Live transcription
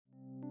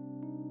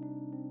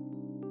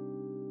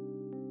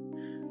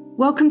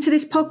Welcome to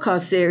this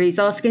podcast series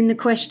asking the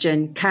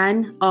question,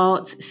 can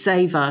art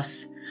save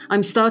us?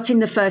 I'm starting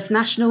the first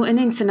national and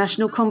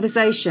international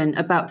conversation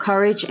about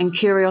courage and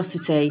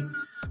curiosity.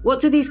 What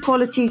do these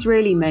qualities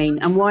really mean,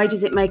 and why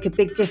does it make a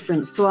big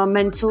difference to our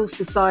mental,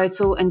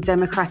 societal and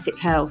democratic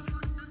health?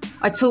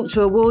 I talk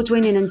to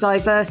award-winning and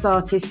diverse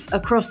artists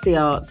across the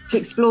arts to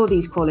explore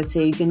these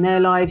qualities in their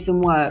lives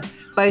and work,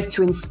 both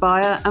to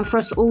inspire and for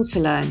us all to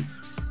learn.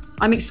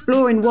 I'm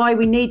exploring why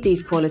we need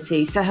these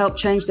qualities to help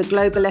change the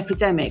global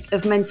epidemic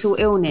of mental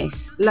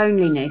illness,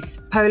 loneliness,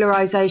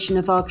 polarisation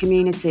of our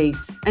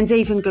communities, and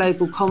even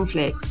global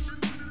conflict.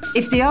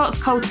 If the arts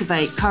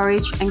cultivate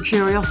courage and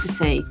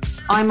curiosity,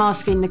 I'm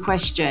asking the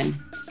question,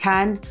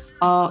 can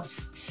art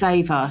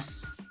save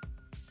us?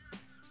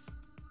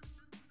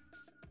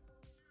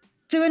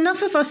 Do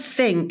enough of us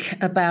think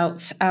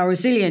about our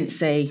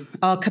resiliency,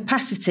 our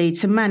capacity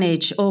to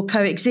manage or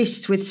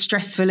coexist with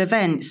stressful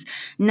events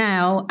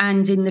now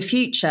and in the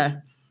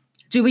future?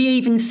 Do we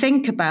even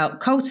think about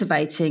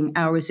cultivating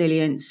our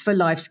resilience for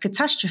life's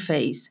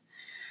catastrophes?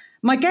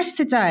 My guest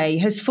today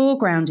has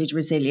foregrounded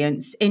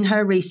resilience in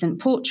her recent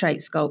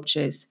portrait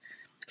sculptures.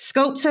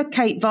 Sculptor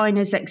Kate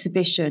Viner's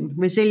exhibition,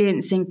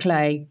 Resilience in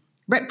Clay,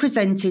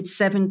 represented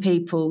 7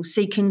 people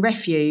seeking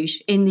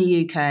refuge in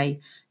the UK,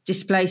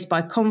 displaced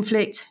by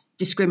conflict,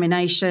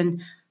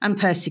 discrimination, and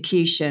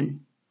persecution.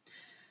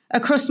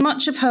 Across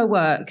much of her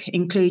work,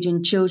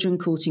 including Children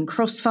Caught in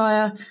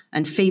Crossfire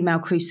and Female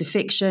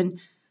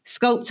Crucifixion,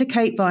 sculptor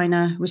Kate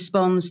Viner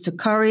responds to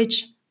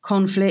courage,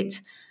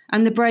 conflict,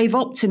 and the brave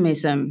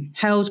optimism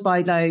held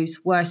by those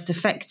worst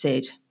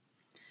affected.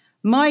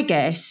 My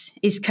guess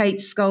is Kate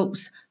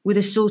sculpts with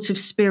a sort of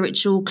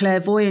spiritual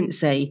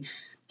clairvoyancy.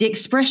 The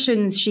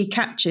expressions she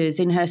captures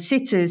in her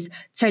sitters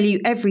tell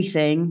you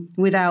everything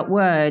without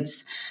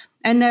words.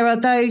 And there are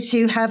those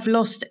who have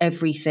lost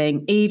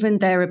everything, even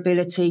their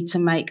ability to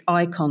make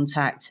eye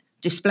contact.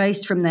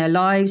 Displaced from their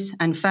lives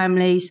and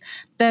families,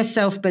 their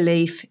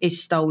self-belief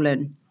is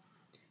stolen.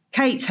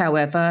 Kate,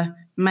 however,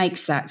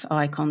 makes that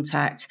eye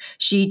contact.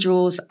 She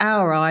draws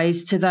our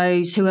eyes to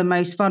those who are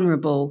most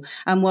vulnerable,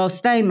 and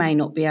whilst they may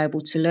not be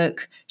able to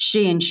look,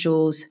 she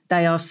ensures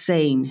they are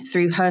seen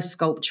through her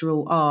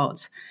sculptural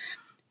art.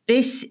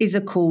 This is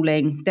a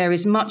calling. There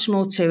is much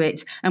more to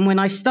it. And when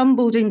I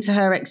stumbled into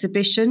her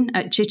exhibition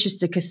at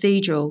Chichester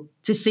Cathedral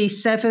to see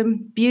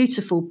 7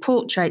 beautiful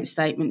portrait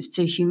statements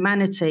to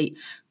humanity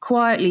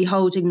quietly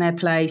holding their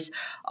place,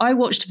 I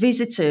watched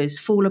visitors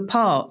fall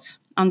apart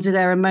under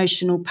their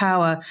emotional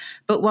power,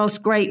 but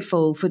whilst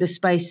grateful for the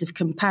space of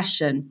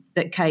compassion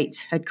that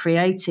Kate had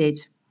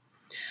created.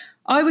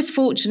 I was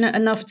fortunate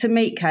enough to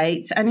meet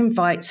Kate and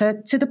invite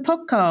her to the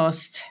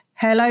podcast.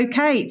 Hello,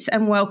 Kate,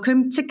 and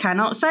welcome to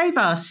Cannot Save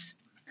Us.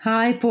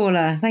 Hi,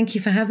 Paula. Thank you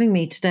for having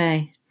me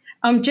today.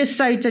 I'm just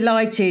so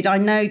delighted. I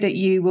know that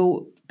you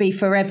will be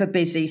forever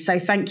busy, so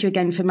thank you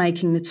again for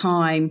making the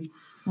time.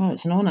 Oh,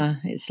 it's an honour.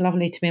 It's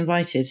lovely to be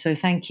invited, so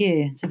thank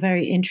you. It's a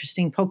very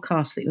interesting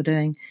podcast that you're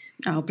doing.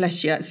 Oh,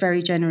 bless you. That's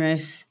very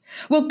generous.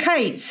 Well,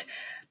 Kate,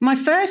 my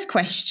first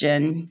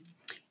question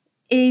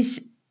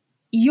is,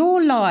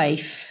 your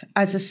life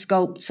as a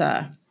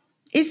sculptor,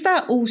 is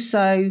that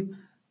also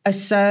a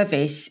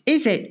service?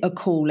 Is it a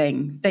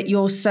calling that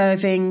you're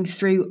serving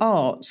through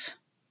art?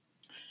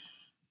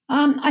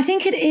 I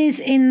think it is,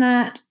 in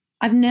that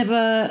I've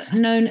never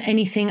known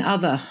anything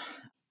other.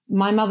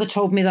 My mother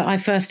told me that I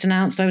first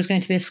announced I was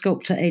going to be a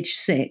sculptor at age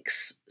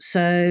 6,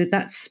 so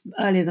that's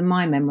earlier than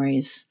my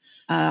memories.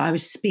 I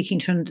was speaking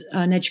to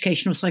an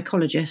educational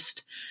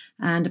psychologist,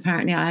 and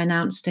apparently I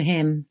announced to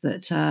him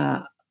that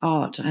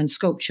art and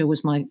sculpture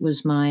was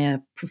my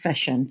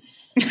profession.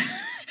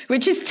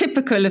 Which is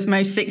typical of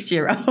most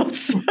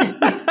 6-year-olds.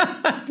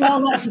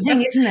 Well, that's the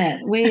thing, isn't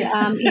it? We,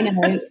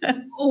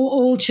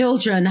 all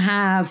children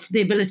have the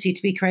ability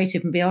to be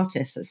creative and be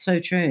artists. That's so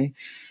true.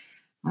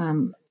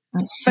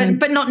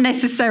 But not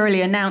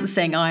necessarily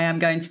announcing I am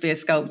going to be a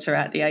sculptor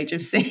at the age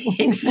of 6.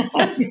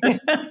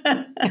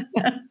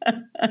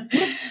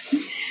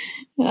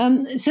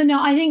 So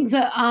no, I think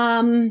that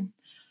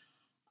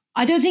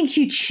I don't think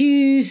you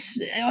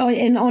choose,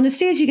 in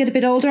honesty, as you get a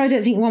bit older, I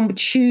don't think one would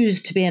choose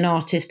to be an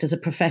artist as a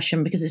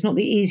profession, because it's not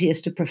the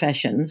easiest of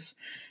professions.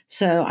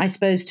 So I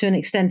suppose to an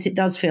extent it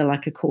does feel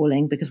like a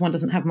calling, because one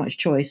doesn't have much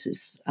choice.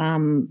 It's a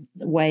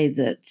way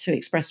to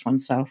express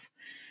oneself.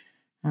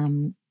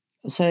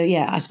 So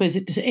yeah, I suppose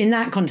in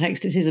that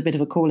context it is a bit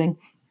of a calling.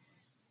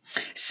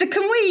 So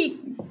can we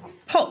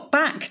pop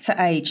back to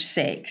age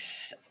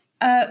 6?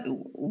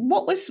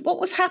 What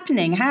was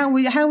happening? How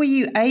were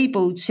you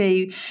able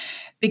to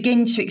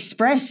begin to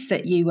express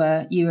that you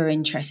were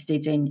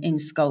interested in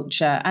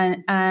sculpture,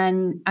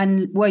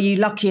 and were you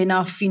lucky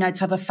enough, to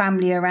have a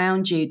family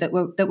around you that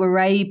were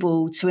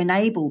able to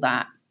enable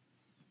that?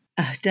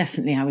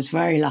 Definitely, I was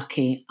very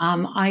lucky.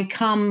 I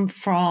come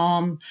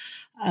from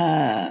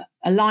a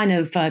line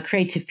of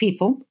creative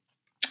people,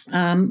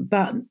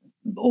 but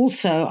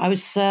also I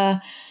was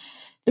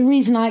the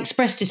reason I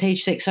expressed at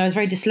age 6, I was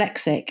very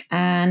dyslexic,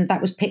 and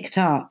that was picked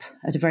up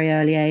at a very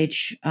early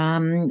age.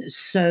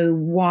 So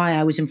why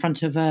I was in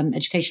front of an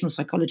educational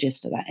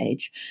psychologist at that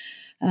age.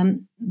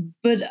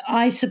 But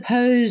I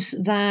suppose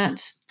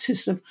that to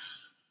sort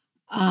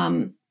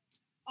of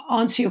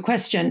answer your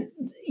question,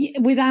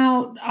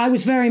 I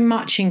was very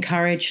much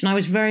encouraged, and I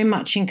was very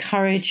much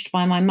encouraged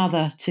by my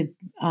mother to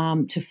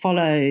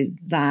follow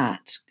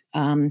that.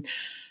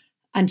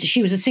 And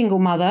she was a single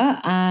mother,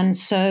 and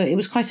so it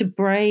was quite a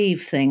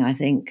brave thing, I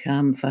think,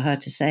 for her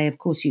to say, of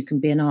course you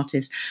can be an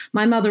artist.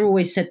 My mother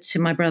always said to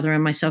my brother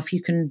and myself,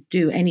 you can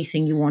do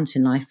anything you want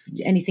in life,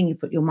 anything you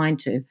put your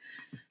mind to.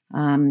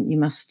 You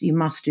must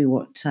do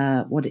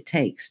what it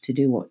takes to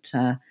do what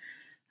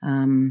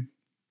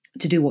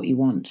you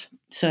want.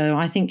 So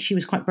I think she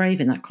was quite brave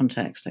in that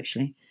context,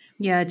 actually.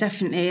 Yeah,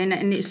 definitely.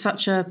 And it's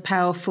such a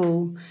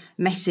powerful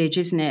message,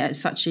 isn't it, at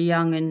such a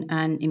young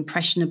and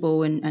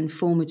impressionable and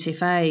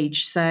formative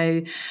age.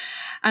 So,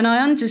 and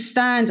I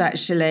understand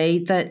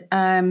actually that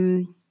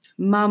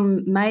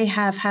Mum may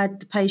have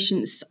had the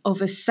patience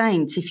of a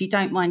saint, if you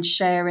don't mind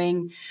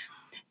sharing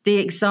the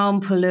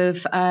example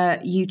of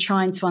you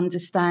trying to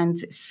understand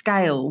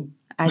scale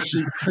as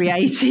you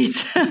created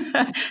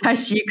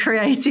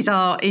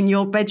art in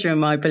your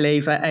bedroom, I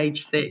believe, at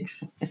age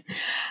 6.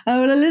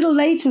 Well, a little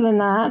later than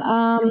that.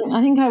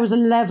 I think I was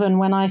 11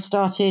 when I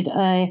started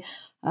a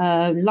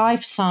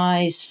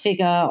life-size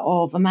figure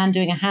of a man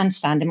doing a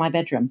handstand in my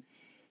bedroom.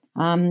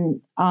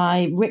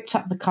 I ripped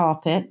up the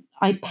carpet.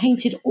 I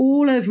painted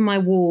all over my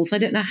walls. I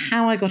don't know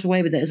how I got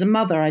away with it. As a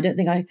mother, I don't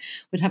think I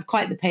would have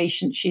quite the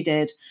patience she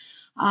did.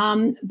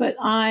 But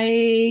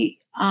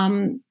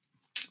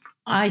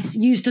I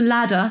used a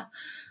ladder,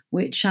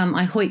 which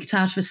I hoiked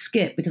out of a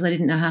skip because I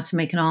didn't know how to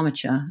make an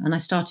armature. And I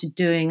started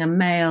doing a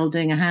male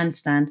doing a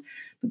handstand.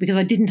 But because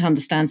I didn't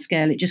understand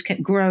scale, it just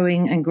kept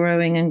growing and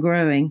growing and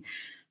growing.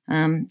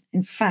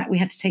 In fact, we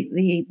had to take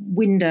the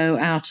window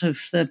out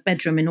of the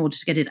bedroom in order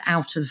to get it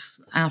out of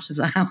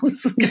the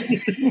house.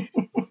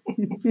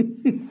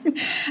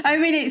 I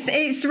mean,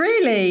 it's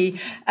really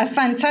a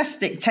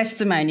fantastic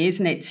testimony,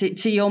 isn't it,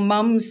 to your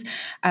mum's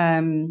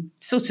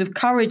sort of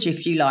courage,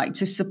 if you like,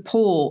 to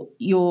support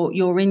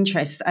your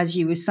interests. As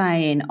you were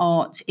saying,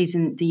 art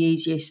isn't the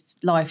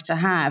easiest life to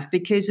have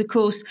because, of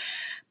course,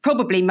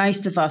 probably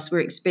most of us were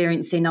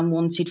experiencing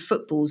unwanted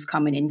footballs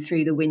coming in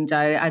through the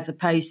window as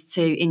opposed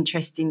to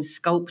interesting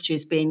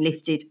sculptures being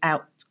lifted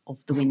out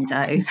of the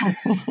window.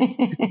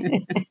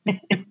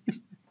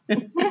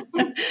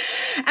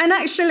 And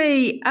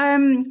actually,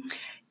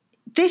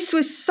 this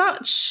was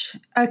such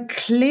a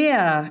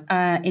clear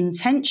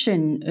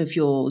intention of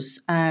yours,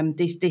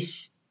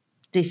 this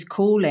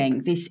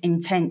calling, this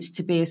intent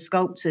to be a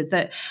sculptor,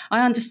 that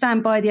I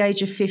understand by the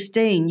age of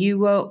 15, you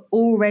were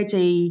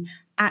already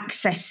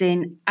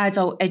accessing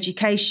adult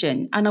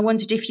education. And I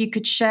wondered if you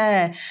could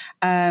share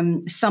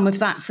some of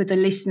that for the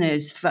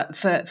listeners,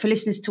 for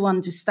listeners to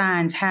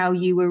understand how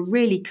you were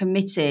really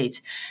committed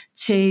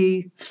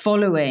to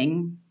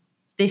following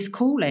this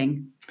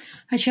calling.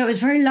 Actually, I was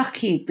very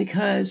lucky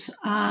because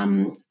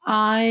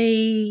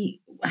I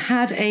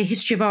had a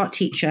history of art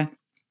teacher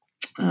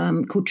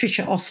called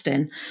Tricia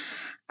Austin,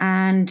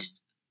 and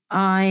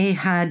I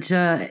had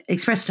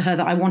expressed to her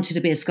that I wanted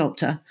to be a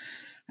sculptor.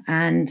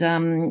 And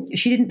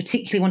she didn't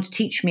particularly want to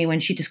teach me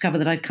when she discovered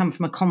that I'd come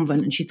from a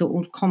convent, and she thought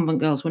all convent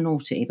girls were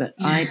naughty. But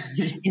I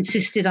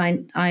insisted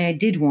I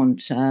did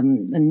want a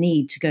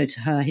need to go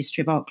to her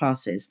history of art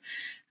classes.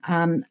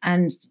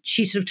 And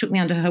she sort of took me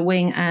under her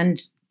wing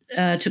and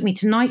took me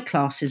to night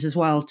classes as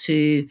well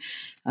to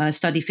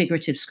study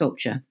figurative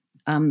sculpture.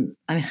 I mean,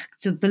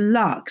 the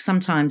luck,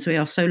 sometimes we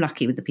are so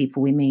lucky with the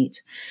people we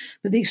meet.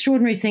 But the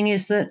extraordinary thing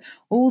is that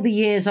all the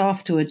years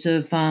afterwards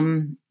of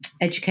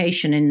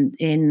education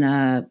in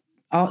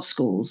art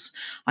schools,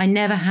 I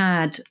never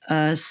had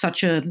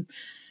such a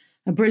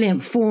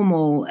brilliant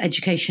formal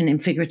education in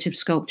figurative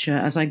sculpture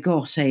as I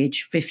got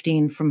age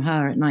 15 from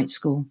her at night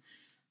school.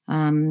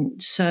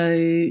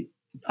 So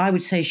I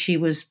would say she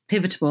was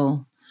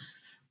pivotal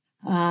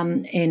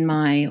in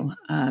my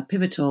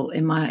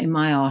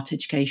art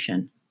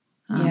education.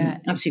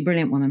 Absolutely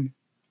brilliant woman.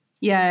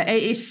 Yeah,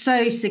 it is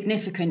so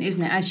significant,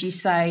 isn't it? As you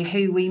say,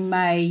 who we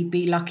may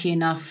be lucky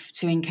enough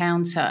to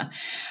encounter.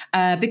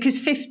 Because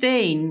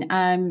 15,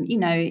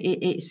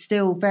 it's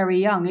still very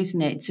young,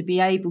 isn't it? To be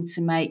able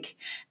to make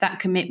that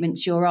commitment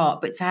to your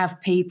art, but to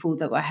have people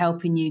that were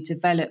helping you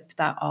develop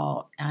that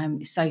art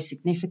so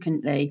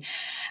significantly.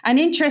 And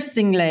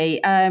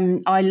interestingly,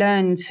 I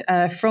learned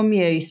from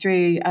you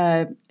through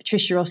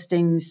Tricia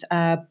Austin's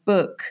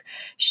book.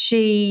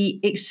 She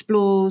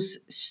explores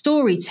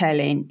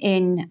storytelling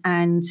in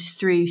and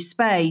through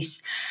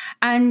space.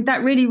 And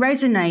that really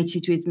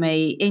resonated with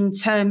me in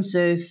terms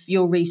of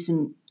your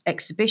recent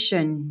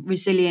exhibition,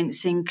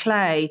 Resilience in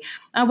Clay.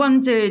 I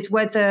wondered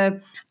whether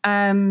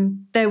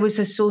there was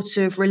a sort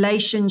of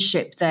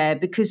relationship there,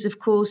 because, of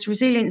course,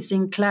 Resilience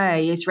in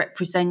Clay is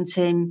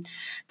representing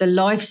the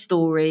life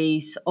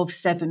stories of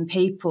 7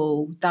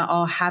 people that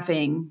are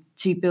having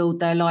to build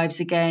their lives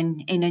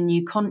again in a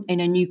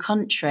new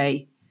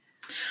country.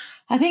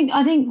 I think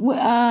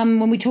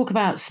when we talk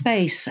about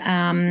space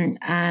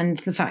and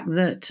the fact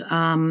that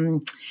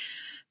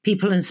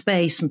people and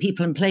space and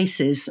people and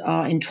places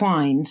are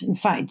entwined. In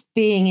fact,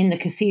 being in the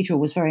cathedral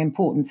was very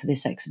important for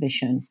this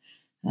exhibition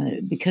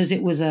because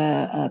it was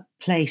a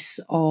place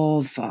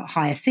of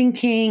higher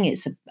thinking.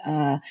 It's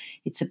a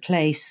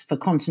place for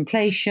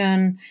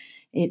contemplation.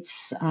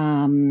 It's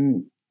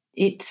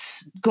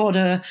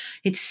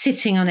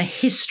sitting on a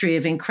history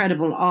of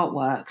incredible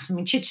artworks. I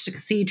mean, Chichester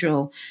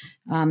Cathedral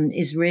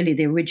is really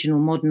the original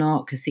modern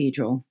art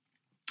cathedral.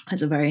 It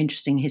has a very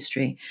interesting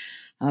history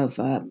of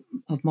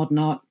modern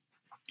art.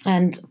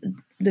 And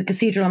the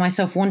cathedral and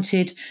myself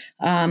wanted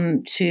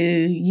to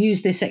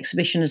use this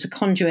exhibition as a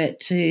conduit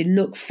to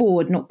look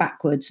forward, not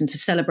backwards, and to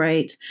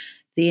celebrate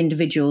the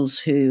individuals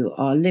who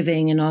are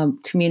living in our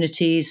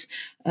communities,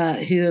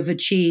 who have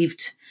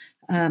achieved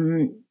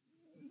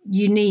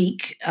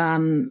unique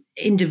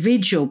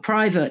individual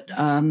private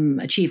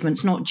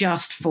achievements, not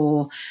just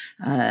for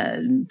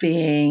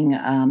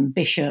being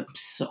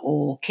bishops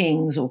or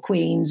kings or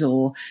queens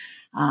or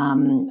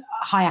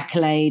high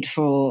accolade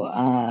for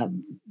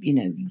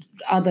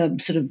other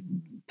sort of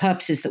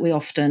purposes that we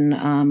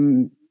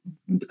often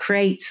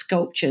create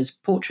sculptures,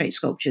 portrait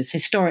sculptures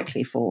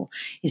historically for,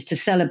 is to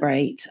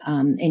celebrate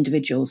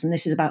individuals. And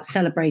this is about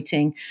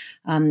celebrating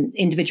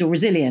individual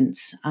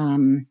resilience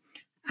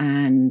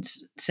and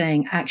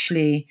saying,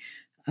 actually,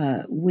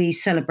 we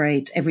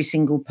celebrate every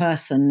single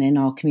person in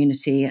our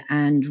community,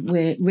 and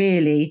we're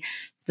really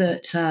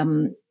that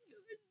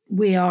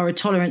we are a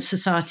tolerant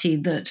society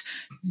that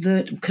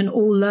can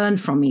all learn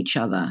from each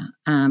other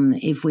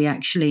if we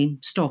actually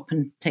stop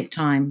and take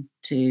time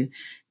to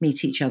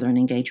meet each other and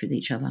engage with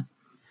each other.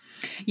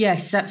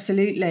 Yes,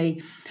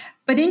 absolutely.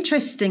 But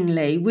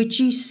interestingly, would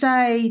you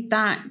say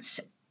that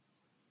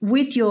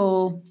with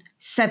your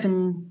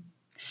 7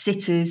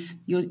 sitters,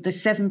 the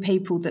 7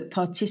 people that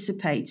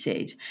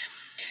participated,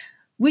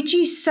 would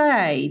you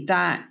say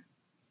that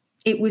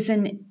it was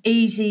an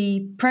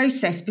easy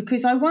process?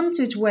 Because I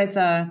wondered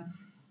whether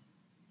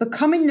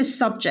becoming the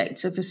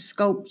subject of a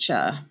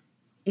sculpture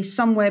is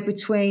somewhere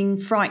between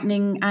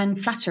frightening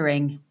and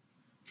flattering.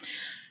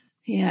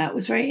 Yeah, it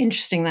was very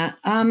interesting that.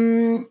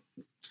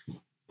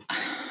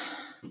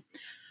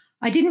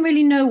 I didn't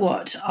really know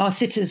what our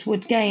sitters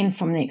would gain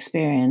from the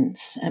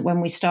experience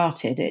when we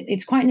started.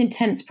 It's quite an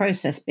intense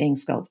process being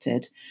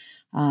sculpted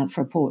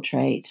for a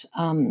portrait.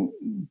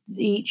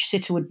 Each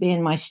sitter would be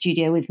in my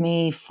studio with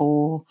me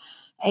for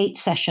 8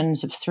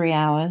 sessions of 3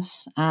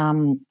 hours.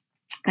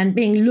 And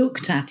being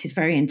looked at is a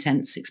very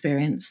intense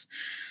experience.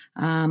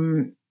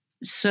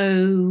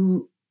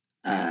 So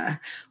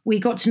we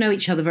got to know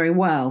each other very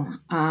well,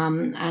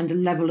 and a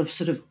level of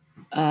sort of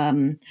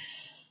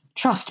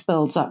trust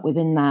builds up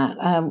within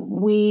that.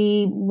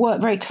 We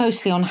worked very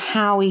closely on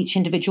how each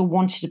individual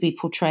wanted to be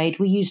portrayed.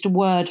 We used a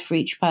word for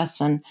each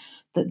person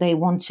that they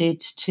wanted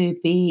to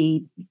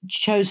be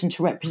chosen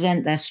to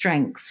represent their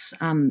strengths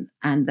and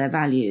their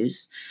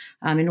values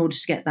in order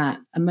to get that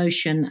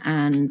emotion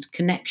and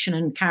connection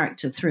and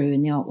character through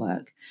in the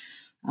artwork.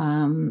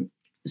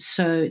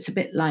 So it's a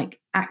bit like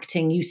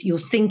acting. You're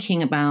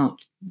thinking about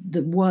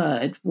the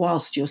word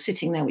whilst you're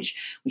sitting there,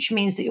 which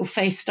means that your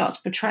face starts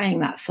portraying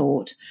that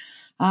thought.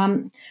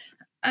 And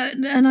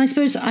I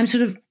suppose I'm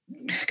sort of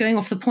going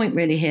off the point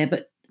really here,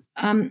 but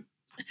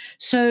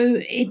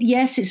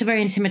yes, it's a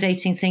very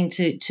intimidating thing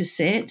to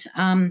sit.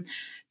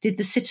 Did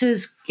the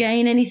sitters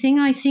gain anything?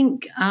 I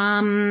think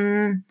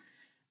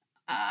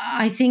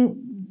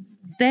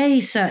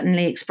they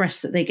certainly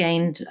expressed that they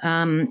gained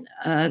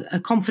a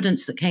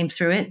confidence that came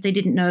through it. They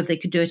didn't know if they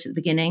could do it at the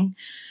beginning.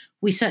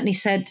 We certainly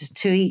said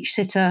to each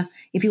sitter,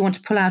 if you want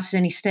to pull out at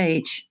any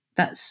stage,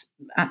 that's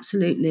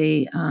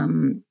absolutely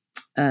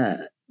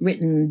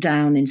written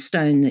down in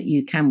stone that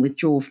you can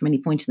withdraw from any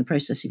point in the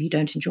process if you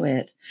don't enjoy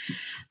it.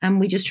 And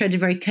we just treaded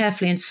very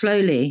carefully and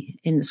slowly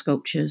in the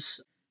sculptures.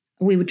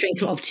 We would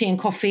drink a lot of tea and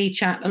coffee,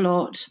 chat a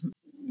lot.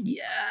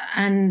 Yeah,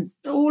 and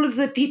all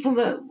the people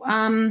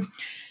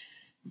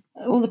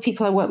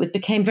I worked with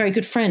became very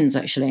good friends,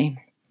 actually.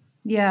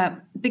 Yeah,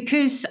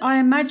 because I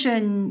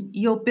imagine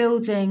you're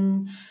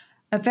building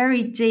a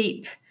very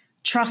deep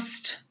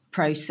trust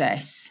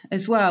process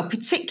as well,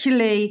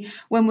 particularly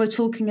when we're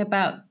talking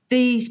about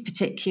these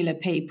particular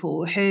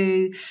people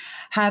who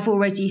have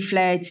already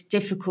fled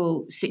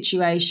difficult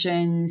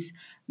situations,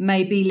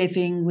 maybe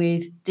living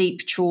with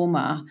deep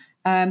trauma.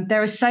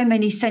 There are so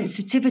many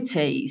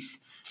sensitivities.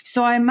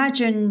 So I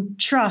imagine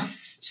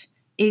trust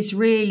is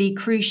really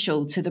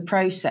crucial to the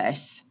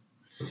process.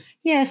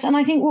 Yes, and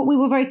I think what we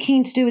were very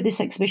keen to do with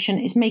this exhibition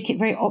is make it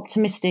very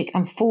optimistic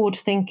and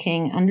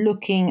forward-thinking and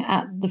looking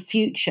at the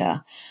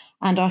future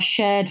and our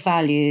shared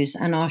values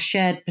and our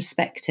shared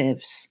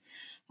perspectives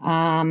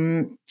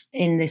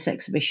in this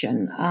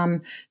exhibition.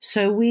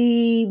 So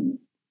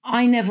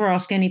I never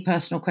ask any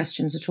personal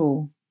questions at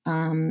all.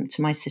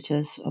 to my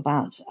sitters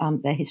about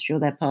their history or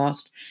their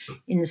past,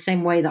 in the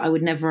same way that I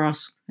would never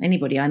ask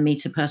anybody I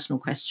meet a personal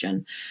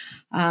question.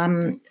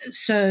 What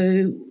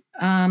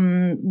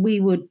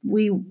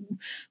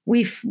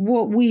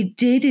we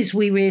did is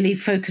we really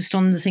focused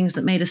on the things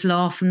that made us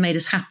laugh and made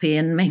us happy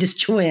and made us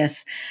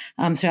joyous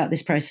throughout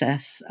this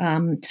process.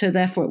 So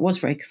therefore, it was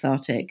very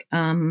cathartic.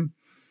 And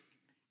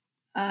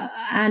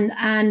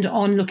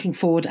on looking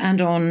forward and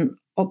on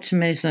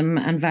optimism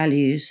and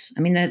values.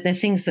 I mean, they're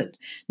things that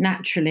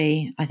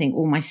naturally I think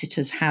all my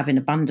sitters have in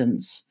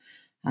abundance.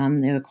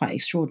 They were quite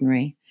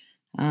extraordinary.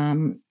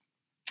 So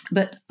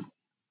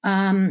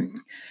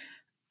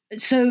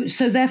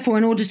therefore,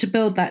 in order to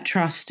build that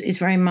trust is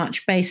very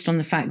much based on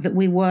the fact that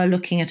we were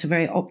looking at a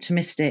very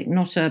optimistic,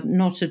 not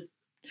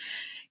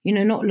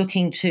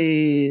looking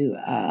to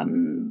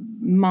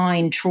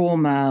mine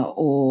trauma,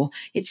 or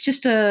it's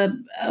just it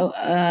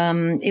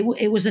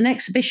was an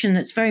exhibition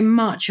that's very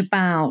much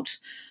about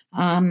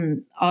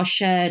our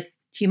shared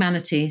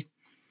humanity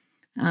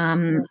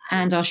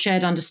and our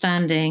shared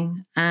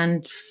understanding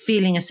and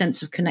feeling a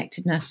sense of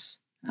connectedness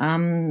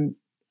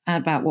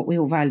about what we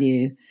all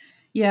value.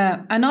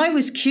 Yeah, and I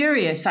was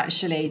curious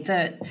actually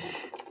that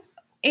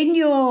in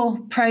your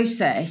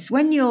process,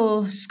 when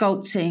you're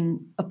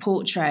sculpting a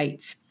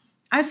portrait,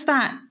 as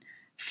that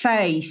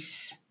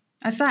face,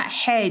 as that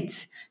head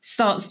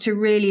starts to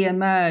really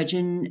emerge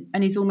and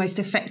is almost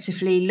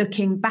effectively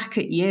looking back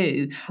at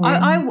you,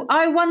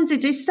 I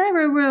wondered, is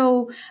there a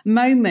real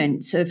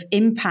moment of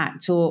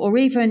impact or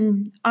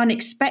even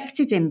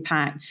unexpected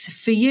impact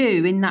for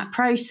you in that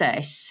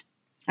process?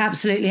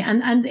 Absolutely.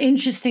 And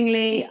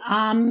interestingly,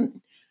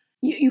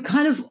 you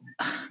kind of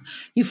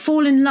you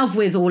fall in love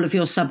with all of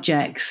your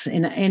subjects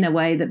in a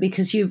way that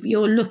because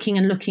you're looking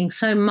and looking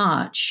so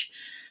much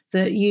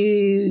that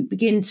you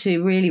begin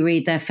to really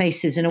read their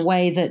faces in a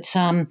way that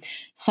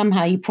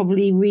somehow you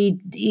probably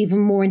read even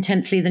more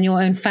intensely than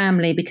your own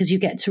family, because you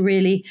get to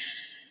really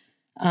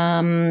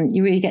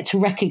get to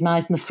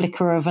recognize in the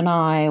flicker of an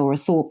eye or a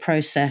thought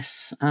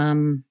process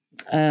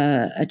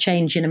a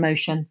change in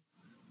emotion.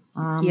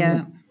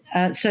 But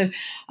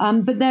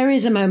there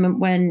is a moment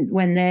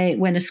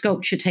when a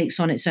sculpture takes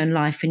on its own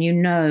life, and you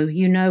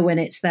know when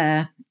it's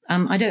there.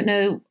 I don't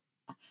know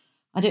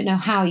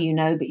how you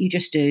know, but you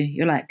just do.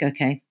 You're like,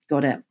 okay,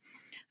 got it.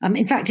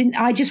 In fact,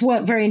 I just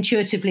work very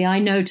intuitively. I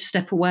know to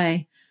step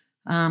away.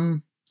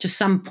 Just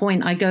some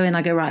point, I go in,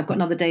 I go, right, I've got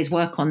another day's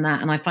work on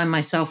that, and I find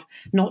myself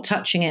not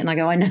touching it, and I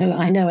go, I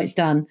know it's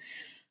done.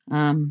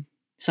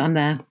 So I'm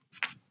there.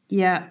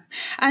 Yeah.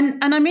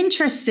 And I'm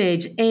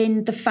interested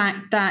in the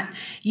fact that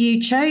you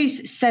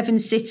chose 7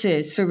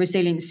 sitters for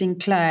Resilience in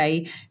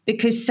Clay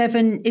because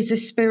 7 is a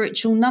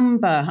spiritual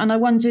number. And I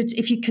wondered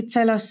if you could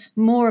tell us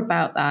more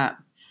about that.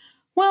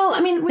 Well,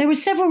 I mean, there were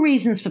several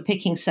reasons for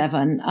picking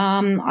 7.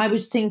 I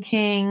was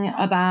thinking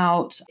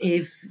about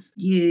if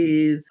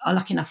you are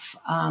lucky enough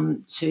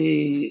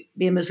to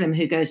be a Muslim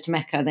who goes to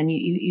Mecca, then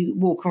you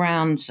walk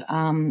around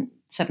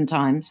 7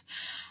 times.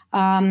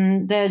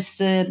 There's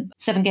the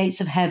 7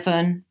 gates of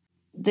heaven.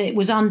 It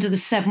was under the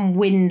 7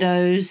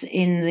 windows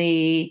in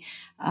the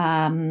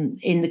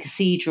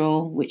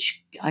cathedral,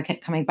 which I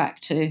kept coming back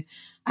to.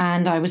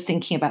 And I was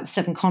thinking about the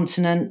 7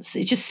 continents.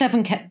 It just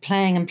 7 kept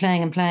playing and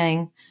playing and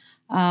playing.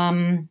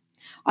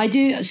 I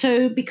do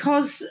so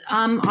because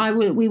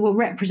we were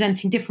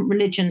representing different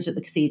religions at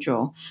the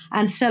cathedral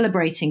and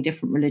celebrating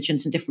different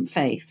religions and different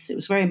faiths. It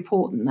was very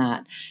important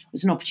that it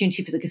was an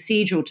opportunity for the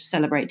cathedral to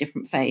celebrate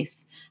different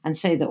faiths and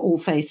say that all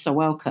faiths are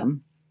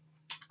welcome.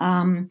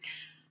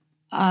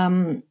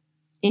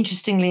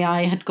 Interestingly,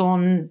 I had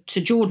gone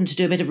to Jordan to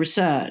do a bit of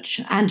research,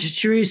 and to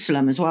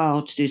Jerusalem as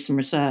well to do some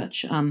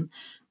research.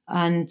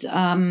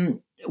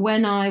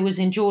 When I was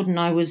in Jordan,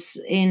 I was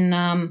in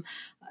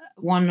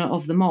one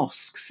of the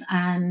mosques,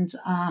 and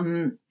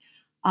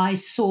I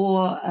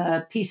saw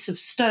a piece of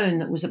stone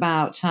that was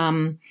about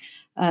the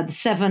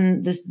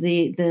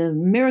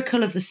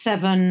miracle of the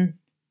 7.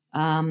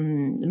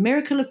 The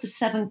miracle of the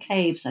 7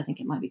 caves, I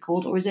think it might be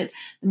called, or is it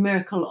the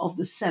miracle of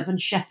the 7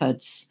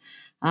 shepherds?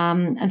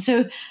 And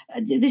so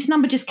this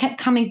number just kept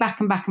coming back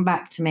and back and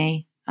back to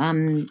me,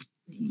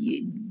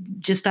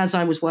 just as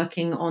I was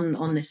working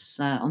on this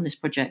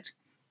project.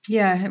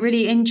 Yeah,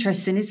 really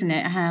interesting, isn't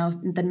it? How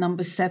the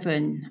number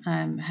 7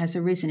 has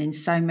arisen in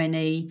so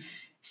many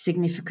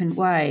significant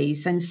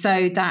ways, and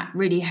so that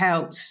really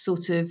helped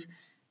sort of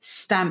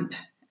stamp,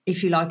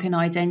 if you like, an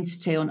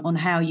identity on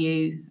how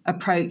you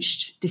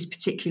approached this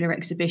particular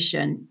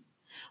exhibition.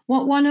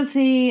 Well, one of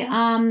the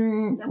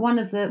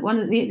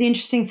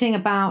interesting thing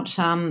about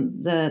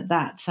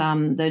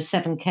those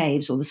 7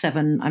 caves, or the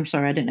 7, I'm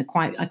sorry, I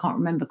can't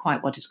remember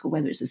quite what it's called,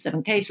 whether it's the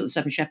 7 caves or the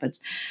 7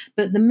 shepherds.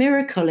 But the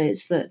miracle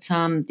is that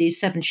these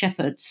 7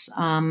 shepherds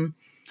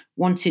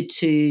wanted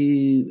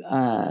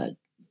to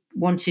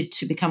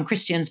become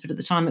Christians, but at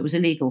the time it was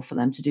illegal for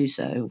them to do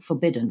so,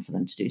 forbidden for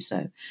them to do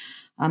so,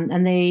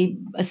 and they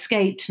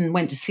escaped and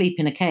went to sleep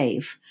in a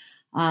cave.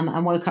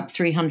 And woke up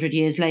 300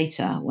 years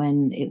later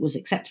when it was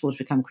acceptable to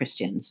become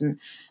Christians. And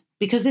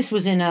because this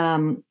was in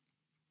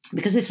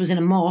because this was in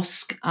a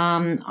mosque,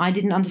 I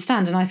didn't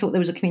understand, and I thought there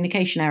was a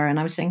communication error. And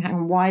I was saying, hang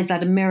on, why is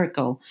that a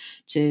miracle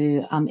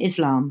to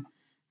Islam?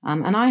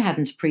 And I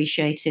hadn't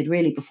appreciated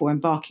really before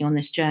embarking on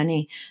this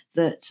journey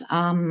that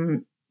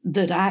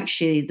that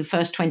actually the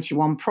first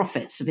 21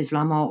 prophets of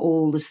Islam are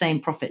all the same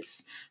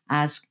prophets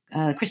as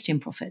Christian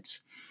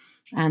prophets,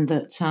 and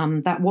that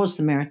that was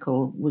the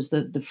miracle, was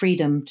the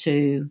freedom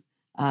to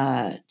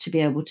be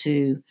able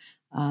to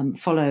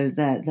follow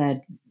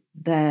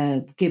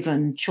their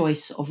given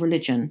choice of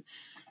religion,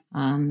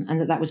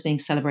 and that was being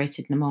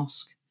celebrated in a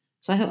mosque.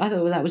 So I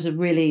thought that was a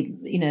really,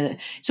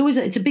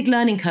 it's a big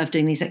learning curve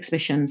doing these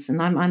exhibitions,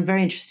 and I'm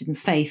very interested in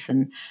faith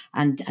and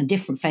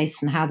different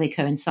faiths and how they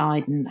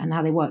coincide and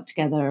how they work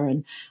together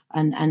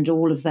and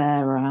all of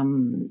their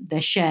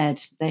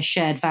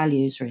shared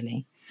values,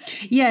 really.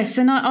 Yes,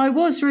 and I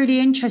was really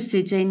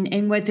interested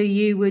in whether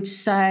you would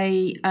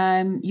say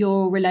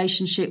your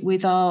relationship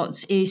with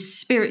art is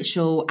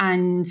spiritual,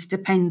 and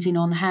depending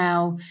on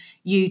how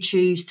you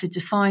choose to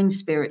define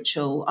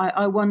spiritual.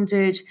 I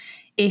wondered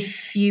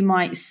if you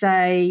might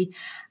say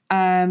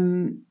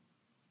in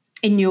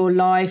your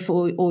life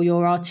or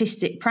your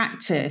artistic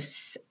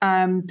practice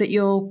that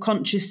you're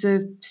conscious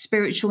of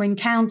spiritual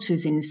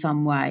encounters in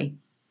some way.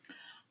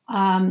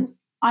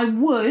 I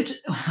would,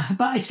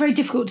 but it's very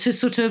difficult to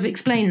sort of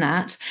explain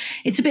that.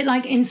 It's a bit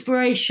like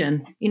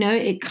inspiration,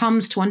 it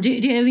comes to one. Do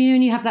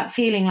you have that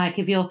feeling like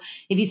if you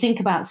think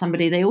about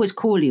somebody, they always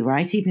call you,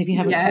 right? Even if you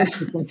haven't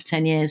spoken to them for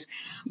 10 years,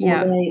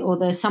 or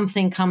there's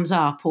something comes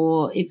up,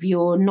 or if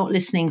you're not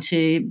listening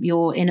to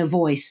your inner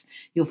voice,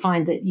 you'll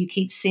find that you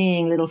keep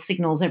seeing little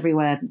signals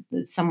everywhere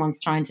that someone's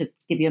trying to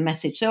give you a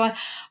message. So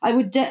I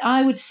would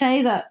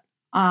say that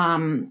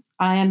I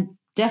am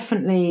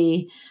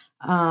definitely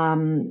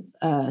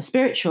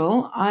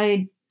spiritual.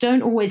 I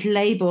don't always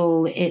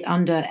label it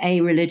under a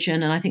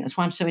religion, and I think that's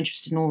why I'm so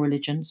interested in all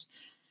religions.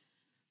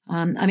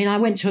 I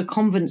went to a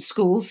convent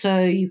school,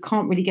 so you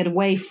can't really get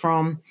away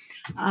from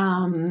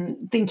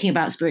thinking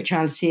about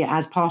spirituality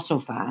as part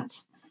of that.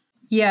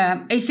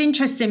 Yeah, it's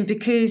interesting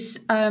because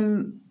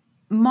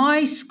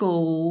my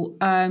school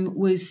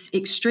was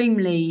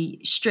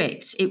extremely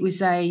strict. It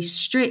was a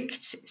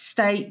strict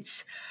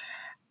state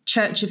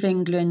Church of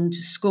England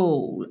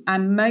school,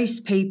 and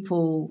most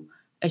people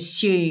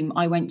assume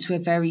I went to a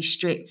very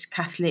strict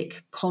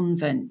Catholic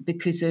convent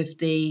because of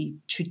the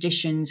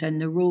traditions and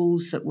the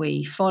rules that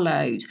we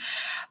followed.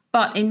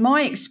 But in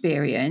my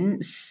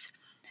experience,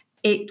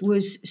 it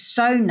was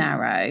so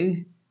narrow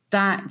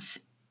that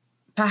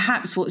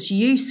perhaps what's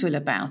useful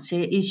about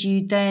it is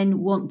you then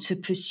want to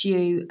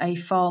pursue a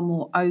far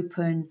more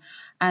open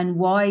and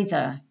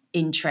wider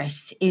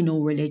interest in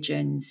all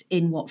religions,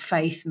 in what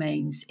faith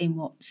means, in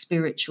what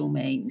spiritual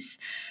means.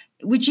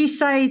 Would you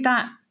say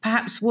that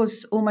perhaps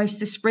was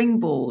almost a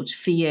springboard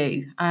for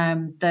you,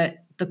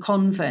 that the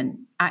convent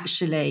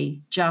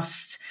actually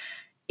just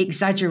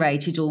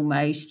exaggerated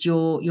almost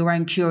your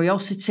own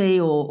curiosity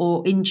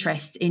or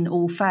interest in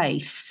all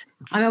faiths?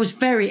 I was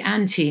very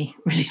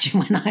anti-religion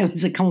when I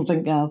was a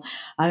convent girl.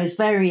 I was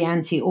very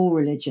anti all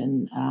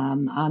religion.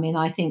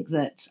 I think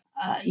that,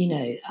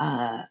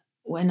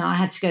 when I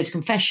had to go to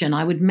confession,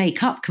 I would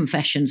make up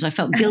confessions. I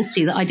felt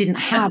guilty that I didn't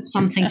have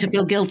something to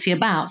feel guilty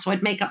about. So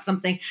I'd make up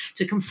something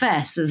to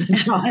confess as a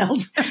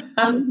child.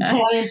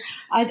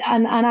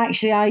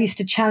 Actually, I used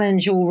to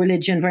challenge all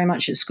religion very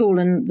much at school,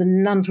 and the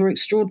nuns were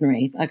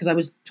extraordinary because I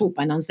was taught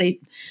by nuns. They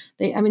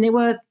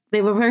were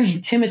very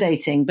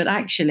intimidating, but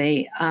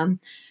actually,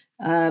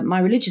 my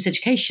religious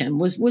education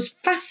was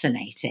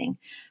fascinating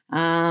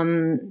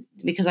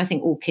because I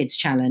think all kids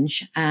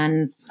challenge,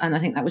 and I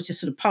think that was just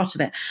sort of part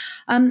of it.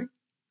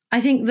 I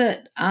think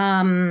that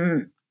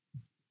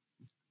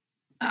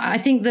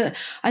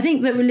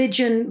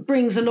religion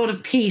brings a lot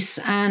of peace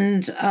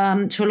and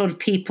to a lot of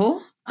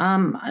people.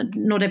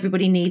 Not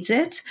everybody needs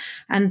it,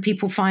 and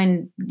people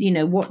find,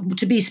 what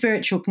to be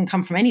spiritual can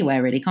come from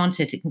anywhere, really, can't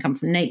it? It can come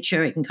from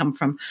nature, it can come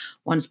from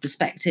one's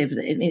perspective.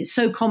 It's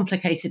so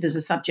complicated as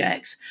a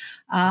subject.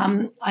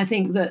 I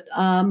think that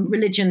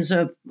religions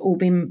have all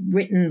been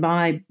written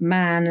by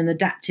man and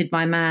adapted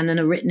by man, and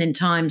are written in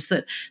times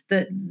that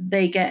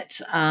they get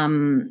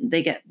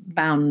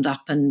bound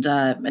up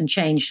and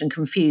changed and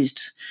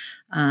confused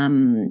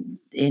in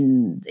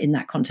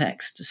that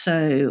context.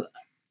 So.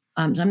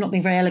 I'm not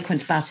being very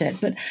eloquent about it,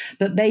 but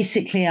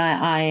basically,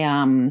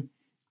 I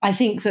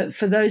think that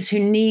for those who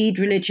need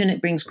religion, it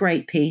brings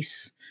great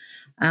peace,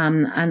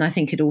 and I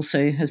think it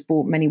also has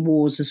brought many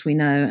wars, as we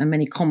know, and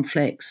many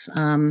conflicts.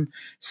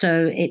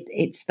 So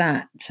it's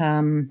that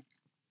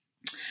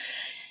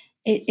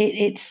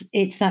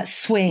it's that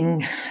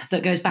swing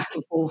that goes back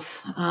and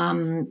forth.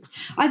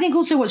 I think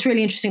also what's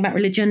really interesting about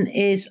religion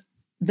is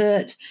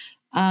that.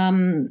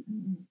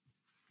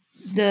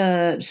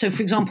 So,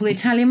 for example, the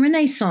Italian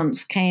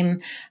Renaissance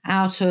came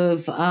out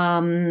of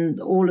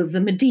all of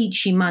the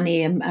Medici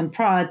money and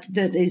pride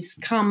that has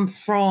come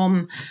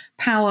from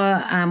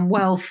power and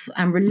wealth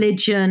and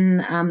religion.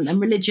 And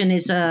religion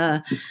is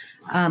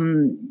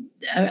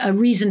a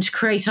reason to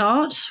create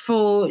art.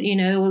 For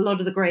a lot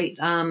of the great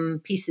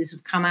pieces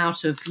have come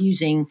out of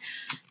using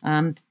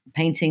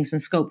paintings and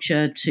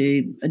sculpture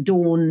to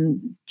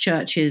adorn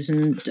churches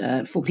and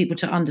for people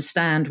to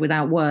understand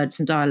without words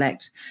and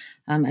dialect,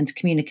 and to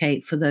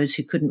communicate for those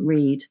who couldn't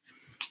read.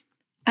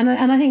 And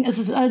I think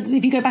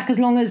if you go back as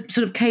long as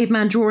sort of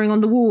caveman drawing on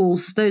the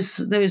walls,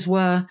 those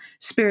were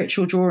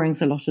spiritual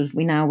drawings. A lot of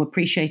we now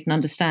appreciate and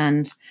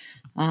understand.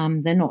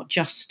 They're not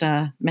just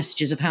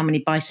messages of how many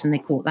bison they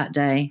caught that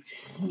day.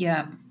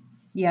 Yeah.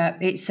 Yeah,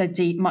 it's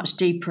a much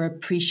deeper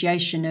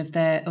appreciation of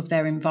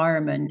their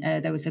environment.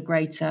 There was a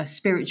greater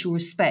spiritual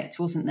respect,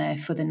 wasn't there,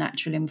 for the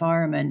natural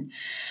environment.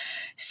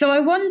 So I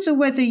wonder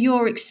whether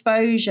your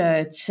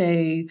exposure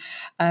to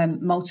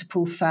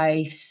multiple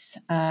faiths,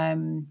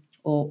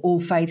 or all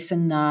faiths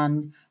and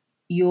none,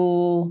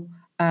 your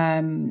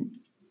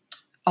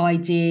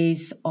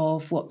ideas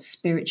of what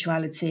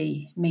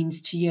spirituality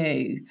means to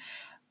you,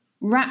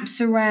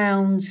 wraps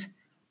around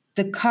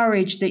the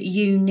courage that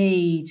you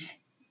need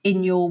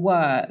in your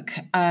work.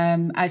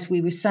 As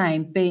we were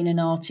saying, being an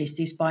artist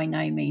is by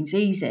no means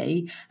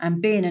easy,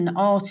 and being an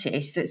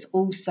artist that's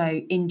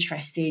also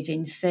interested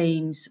in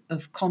themes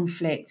of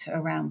conflict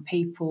around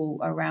people,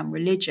 around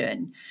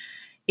religion,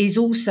 is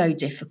also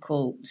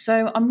difficult.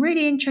 So I'm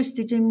really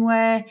interested in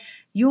where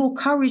your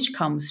courage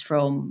comes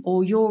from,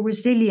 or your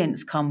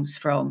resilience comes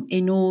from,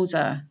 in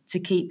order to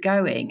keep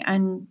going.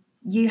 And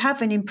you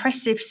have an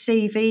impressive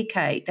CV,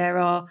 Kate. There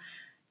are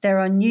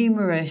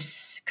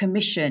numerous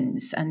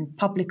commissions and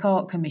public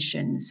art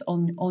commissions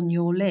on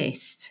your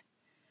list.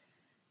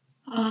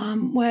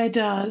 Where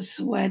does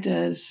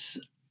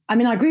I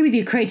mean, I agree with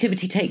you,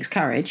 creativity takes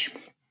courage,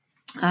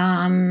 but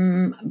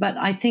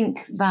I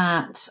think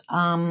that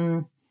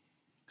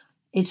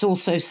it's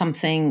also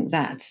something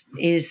that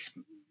is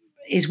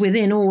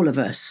within all of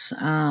us.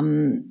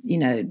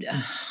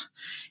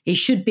 It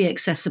should be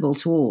accessible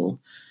to all,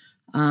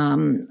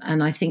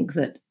 and I think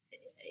that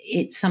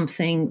it's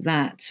something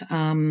that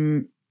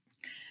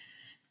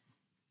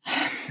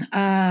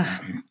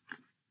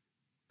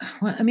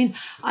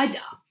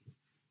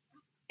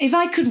if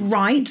I could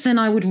write, then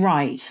I would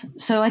write.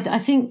 So I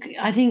think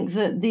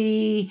that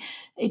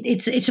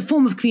it's a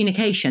form of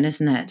communication,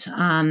 isn't it?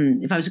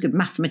 If I was a good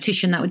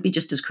mathematician, that would be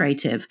just as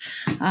creative.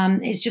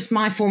 It's just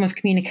my form of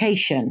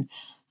communication,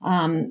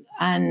 and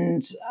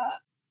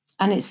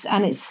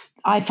it's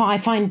I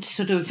find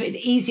sort of it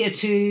easier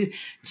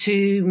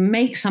to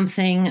make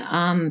something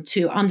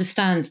to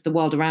understand the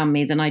world around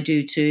me than I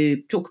do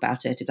to talk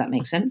about it, if that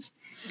makes sense.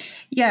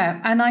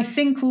 Yeah, and I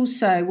think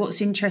also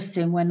what's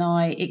interesting when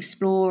I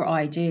explore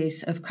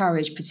ideas of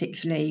courage,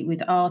 particularly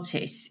with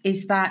artists,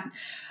 is that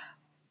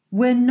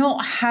we're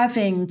not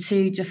having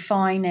to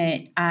define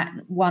it at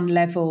one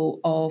level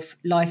of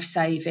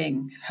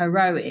life-saving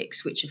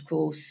heroics, which of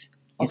course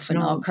often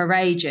are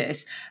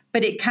courageous,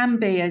 but it can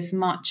be as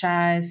much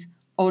as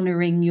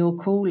honouring your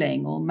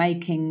calling or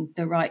making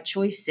the right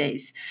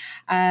choices.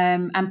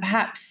 And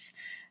perhaps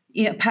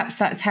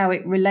that's how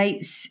it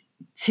relates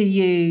to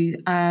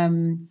you.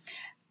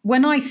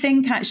 When I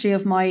think actually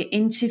of my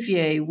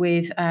interview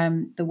with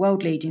the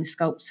world-leading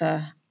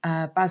sculptor,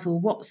 Basil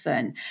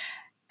Watson,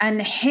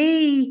 and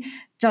he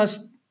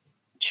does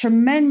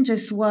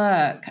tremendous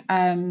work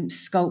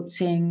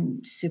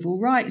sculpting civil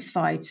rights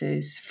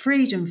fighters,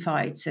 freedom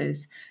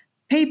fighters,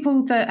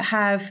 people that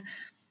have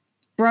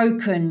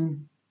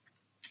broken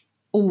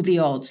all the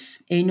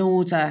odds in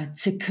order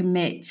to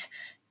commit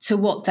to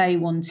what they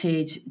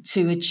wanted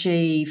to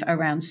achieve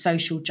around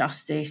social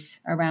justice,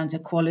 around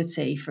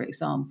equality, for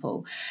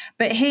example.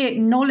 But he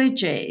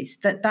acknowledges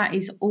that that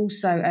is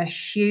also a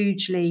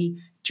hugely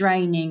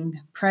draining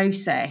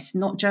process,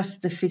 not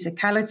just the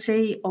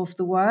physicality of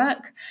the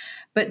work,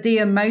 but the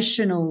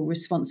emotional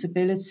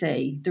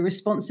responsibility, the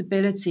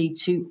responsibility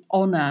to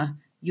honour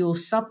your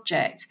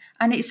subject.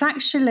 And it's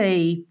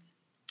actually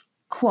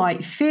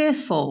quite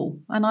fearful.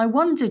 And I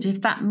wondered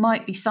if that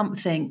might be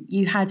something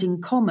you had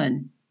in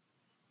common.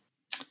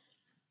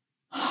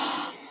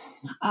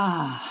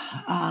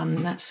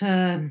 That's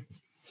I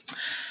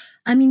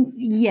mean,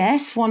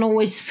 yes, one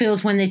always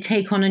feels when they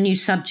take on a new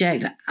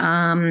subject,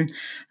 am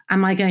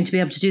I going to be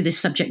able to do this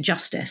subject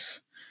justice?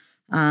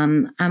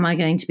 Am I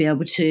going to be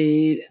able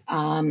to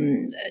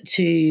am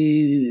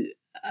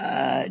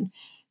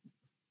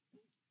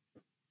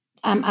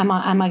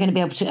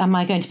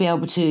I going to be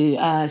able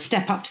to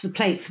step up to the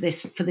plate for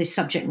this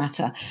subject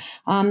matter?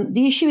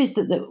 The issue is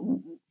that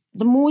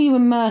the more you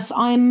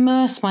I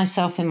immerse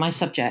myself in my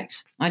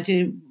subject. I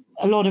do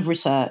a lot of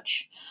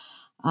research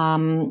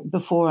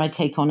before I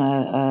take on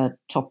a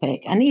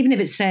topic. And even if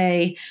it's,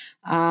 say,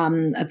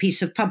 a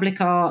piece of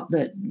public art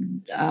that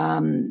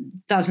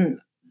doesn't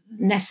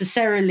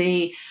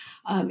necessarily,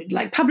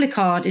 like public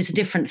art is a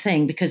different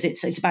thing because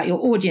it's about your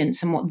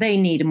audience and what they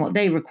need and what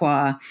they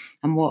require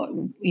and what,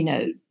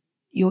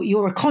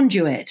 you're a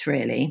conduit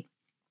really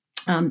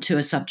to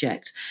a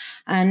subject.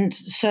 And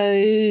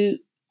so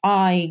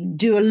I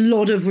do a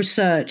lot of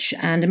research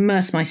and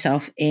immerse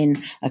myself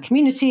in a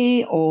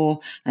community or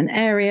an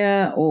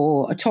area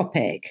or a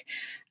topic.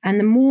 And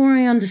the more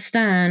I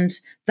understand,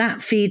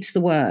 that feeds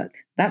the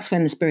work. That's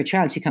when the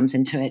spirituality comes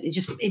into it.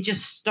 It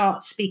just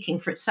starts speaking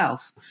for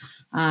itself.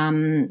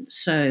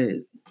 So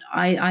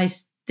I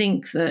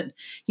think that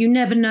you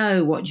never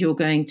know what you're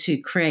going to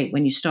create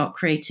when you start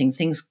creating.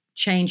 Things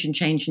change and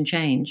change and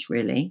change,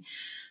 really.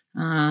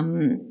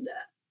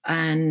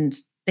 And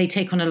they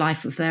take on a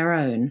life of their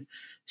own.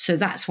 So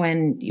that's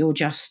when you're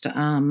just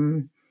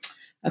a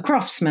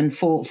craftsman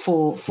for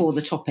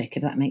the topic,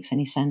 if that makes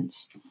any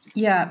sense.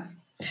 Yeah.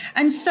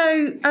 And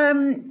so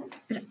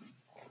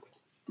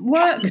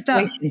work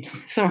that...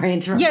 Sorry,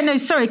 interrupt. Yeah, no,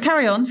 sorry,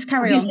 carry on.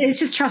 It's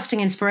just trusting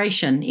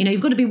inspiration.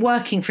 You've got to be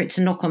working for it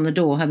to knock on the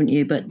door, haven't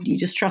you? But you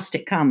just trust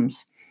it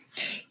comes.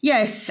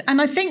 Yes,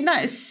 and I think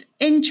that's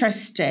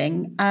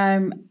interesting.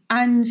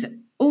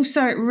 And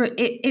also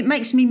it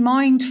makes me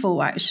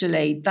mindful,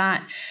 actually,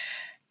 that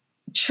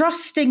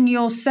trusting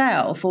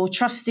yourself or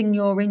trusting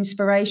your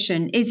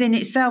inspiration is in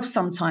itself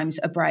sometimes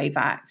a brave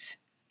act,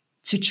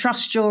 to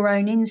trust your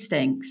own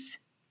instincts.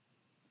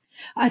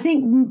 I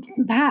think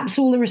perhaps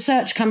all the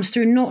research comes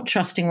through not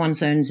trusting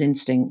one's own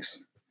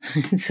instincts.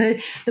 So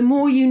the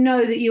more you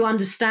know that you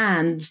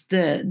understand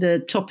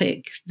the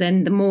topic,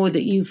 then the more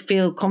that you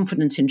feel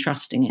confident in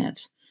trusting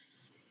it.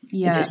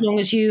 Yeah. As long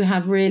as you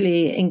have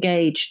really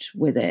engaged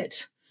with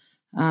it.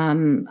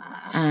 And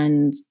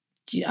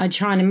I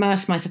try and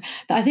immerse myself.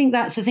 I think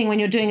that's the thing when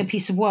you're doing a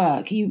piece of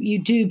work, you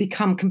do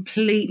become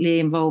completely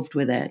involved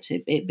with it.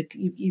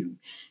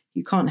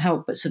 You can't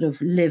help but sort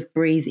of live,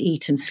 breathe,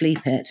 eat and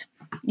sleep it.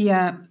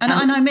 Yeah. And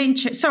I mean,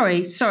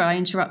 sorry, I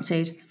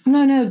interrupted.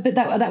 No, but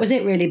that was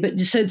it really. But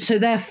so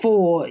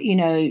therefore,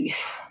 the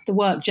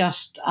work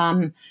just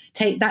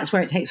that's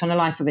where it takes on a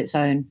life of its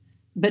own.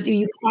 But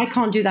I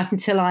can't do that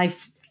until I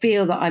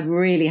feel that I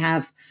really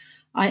have.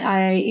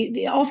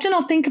 I often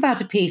I'll think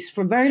about a piece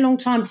for a very long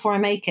time before I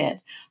make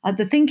it.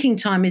 The thinking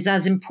time is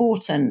as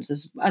important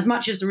as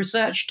much as the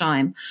research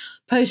time.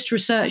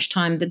 Post-research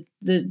time, the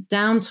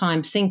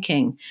downtime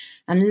thinking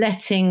and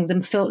letting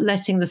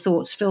the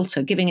thoughts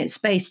filter, giving it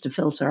space to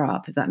filter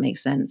up, if that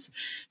makes sense.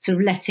 Sort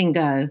of letting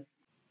go.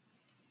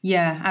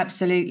 Yeah,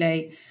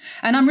 absolutely.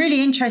 And I'm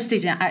really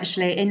interested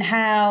in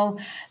how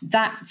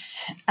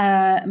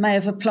that may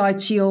have applied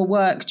to your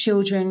work,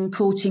 Children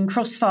Caught in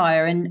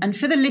Crossfire. And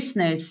for the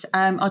listeners,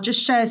 I'll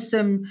just share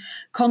some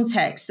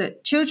context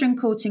that Children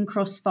Caught in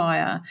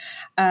Crossfire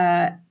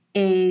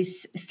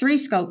is 3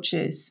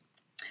 sculptures.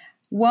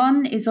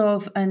 One is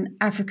of an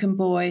African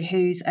boy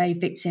who's a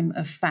victim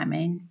of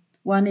famine.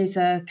 One is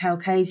a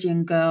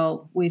Caucasian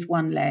girl with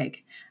 1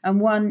 leg,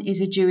 and one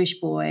is a Jewish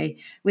boy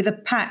with a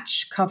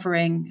patch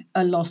covering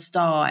a lost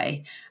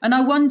eye. And I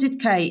wondered,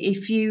 Kate,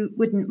 if you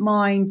wouldn't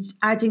mind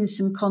adding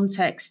some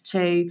context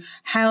to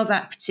how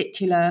that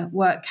particular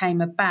work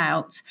came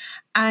about,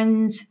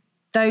 and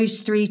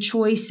those 3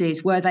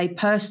 choices, were they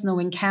personal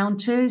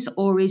encounters,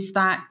 or is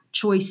that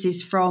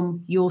choices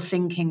from your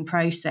thinking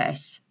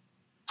process?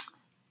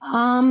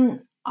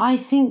 I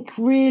think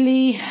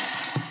really...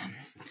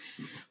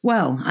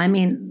 Well, I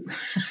mean,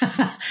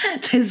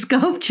 the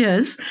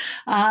sculptures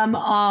are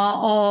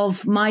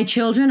of my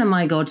children and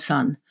my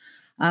godson.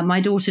 My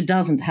daughter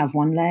doesn't have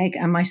 1 leg,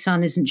 and my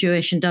son isn't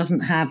Jewish and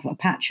doesn't have a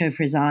patch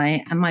over his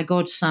eye. And my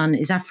godson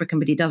is African,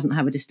 but he doesn't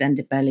have a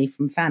distended belly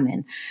from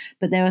famine.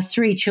 But there are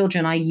 3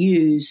 children I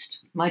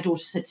used. My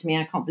daughter said to me,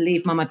 "I can't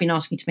believe, Mum, I've been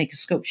asking you to make a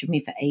sculpture of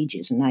me for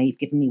ages, and now you've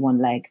given me 1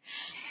 leg."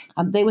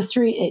 They were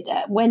 3,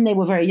 when they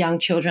were very young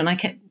children, I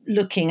kept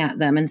looking at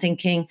them and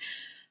thinking,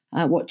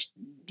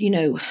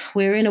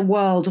 we're in a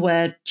world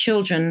where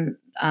children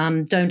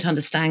don't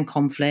understand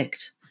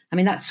conflict. I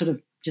mean, that's sort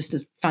of just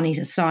a funny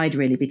aside,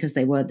 really, because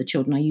they were the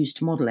children I used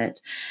to model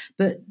it.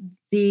 But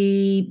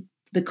the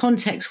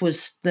context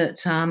was that,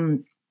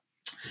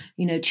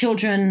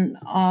 children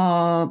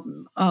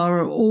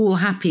are all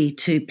happy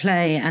to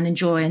play and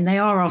enjoy, and they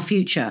are our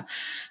future.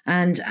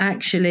 And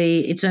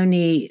actually, it's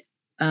only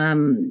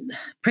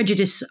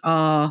prejudice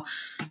are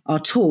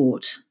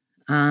taught.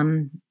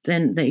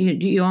 Then that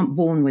you aren't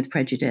born with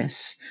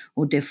prejudice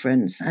or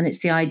difference. And it's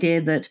the idea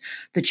that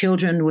the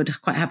children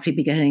would quite happily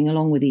be getting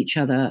along with each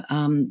other,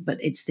 but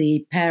it's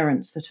the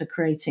parents that are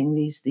creating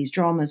these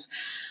dramas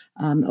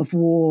of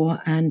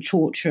war and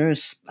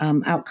torturous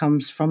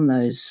outcomes from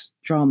those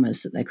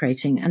dramas that they're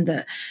creating.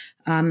 And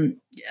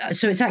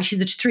so it's actually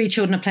the 3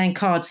 children are playing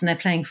cards and they're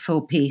playing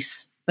for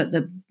peace. But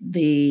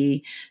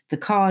the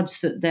cards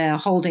that they're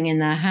holding in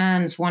their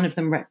hands, one of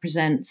them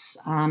represents...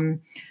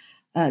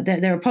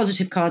 there are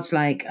positive cards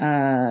like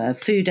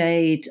food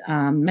aid,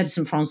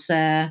 Médecins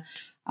Français,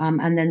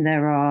 and then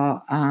there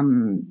are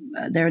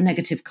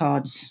negative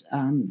cards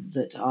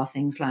that are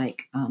things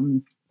like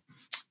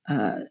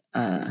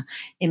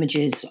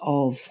images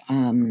of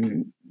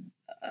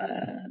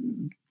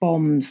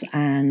bombs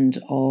and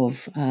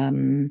of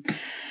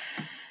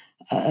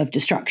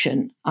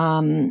destruction.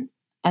 And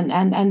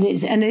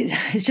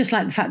it's just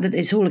like the fact that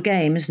it's all a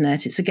game, isn't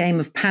it? It's a game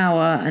of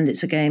power, and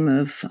it's a game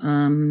of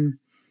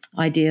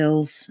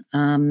ideals,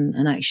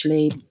 and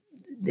actually,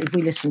 if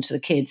we listen to the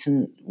kids,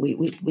 and we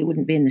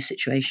wouldn't be in this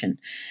situation.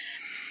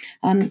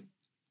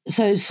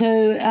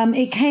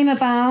 it came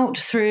about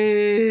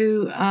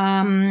through.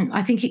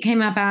 I think it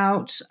came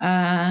about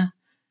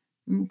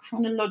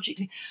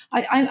chronologically.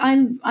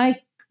 I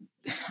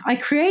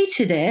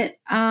created it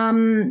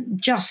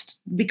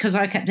just because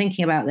I kept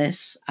thinking about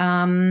this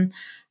and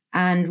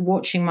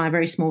watching my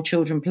very small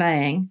children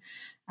playing.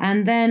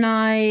 And then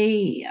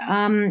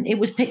it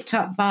was picked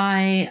up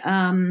by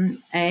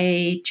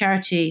a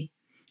charity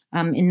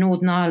in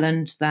Northern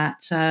Ireland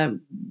that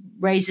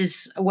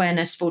raises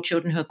awareness for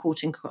children who are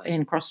caught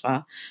in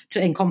crossfire,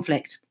 in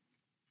conflict.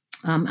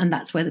 And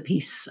that's where the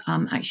piece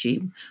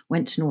actually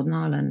went to Northern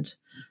Ireland.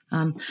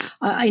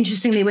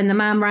 Interestingly, when the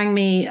man rang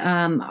me,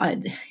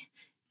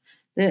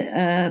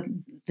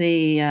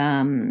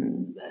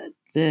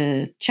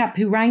 the chap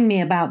who rang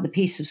me about the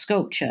piece of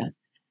sculpture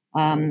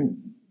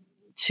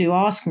to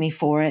ask me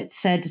for it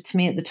said to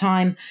me at the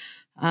time,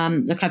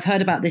 look, I've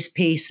heard about this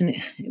piece, and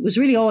it was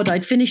really odd.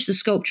 I'd finished the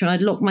sculpture and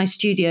I'd locked my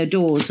studio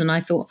doors, and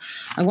I thought,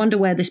 I wonder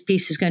where this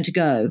piece is going to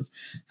go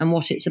and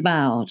what it's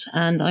about.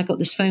 And I got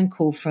this phone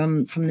call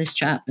from this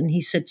chap, and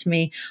he said to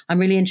me, I'm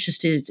really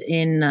interested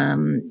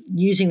in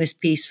using this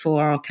piece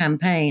for our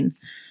campaign.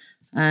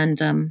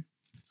 And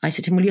I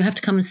said to him, well, you have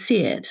to come and see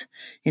it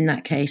in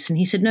that case. And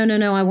he said,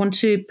 no, I want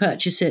to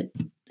purchase it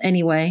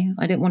anyway.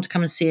 I don't want to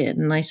come and see it.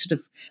 And I sort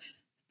of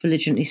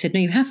belligerently said, no,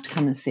 you have to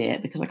come and see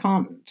it because I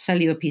can't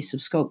sell you a piece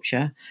of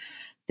sculpture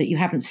that you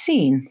haven't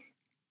seen.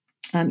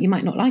 You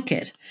might not like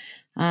it.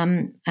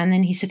 And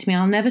then he said to me,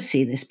 I'll never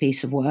see this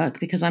piece of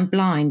work because I'm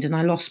blind and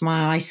I lost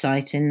my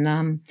eyesight in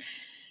the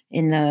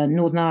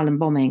Northern Ireland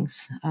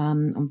bombings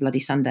on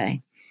Bloody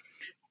Sunday.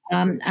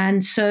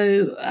 And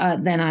so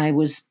then I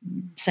was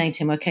saying to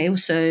him, okay,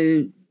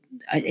 so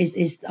is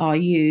this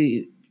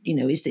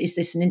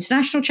an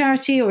international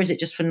charity or is it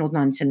just for Northern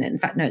Ireland? In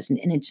fact, no, it's an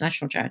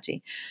international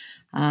charity.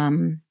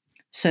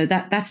 So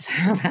that's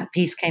how that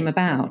piece came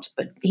about.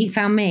 But he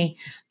found me.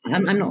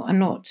 I'm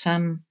not.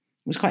 It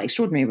was quite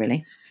extraordinary,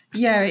 really.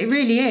 Yeah, it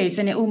really is.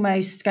 And it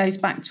almost goes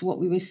back to what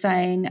we were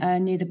saying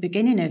near the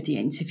beginning of the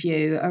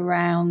interview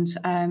around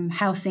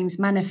how things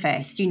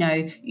manifest.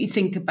 You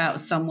think about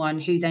someone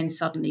who then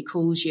suddenly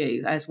calls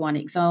you as one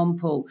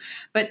example.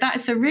 But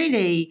that's a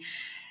really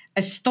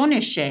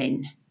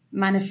astonishing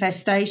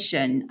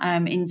manifestation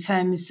in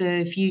terms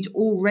of you'd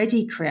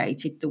already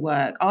created the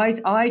work.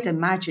 I'd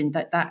imagined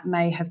that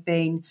may have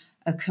been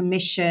a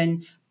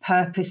commission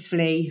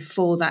purposefully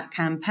for that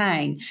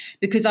campaign,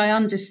 because I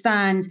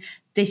understand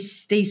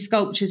these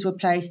sculptures were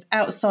placed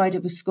outside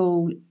of a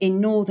school in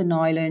Northern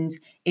Ireland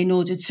in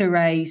order to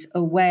raise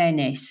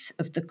awareness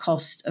of the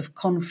cost of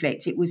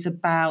conflict. It was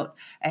about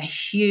a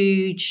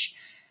huge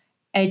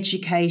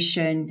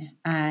education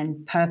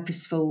and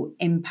purposeful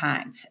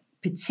impact,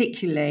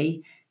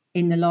 particularly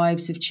in the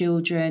lives of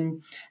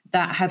children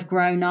that have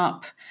grown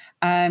up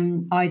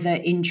either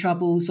in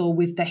troubles or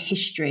with the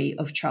history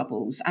of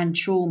troubles and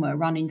trauma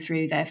running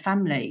through their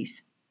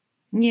families.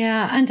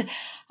 Yeah,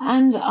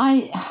 and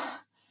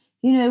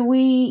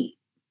we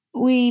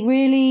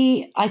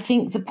really, I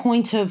think the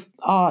point of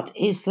art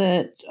is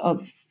that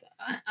of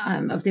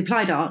the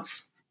applied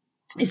arts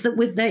is that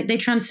they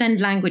transcend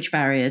language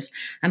barriers,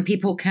 and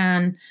people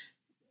can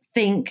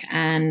think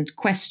and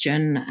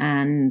question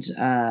and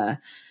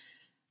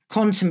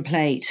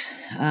contemplate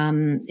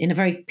in a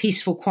very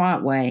peaceful,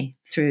 quiet way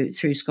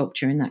through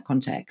sculpture in that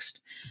context.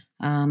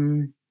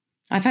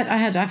 I've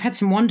had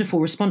some wonderful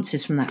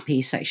responses from that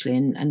piece actually,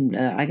 and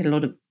I get a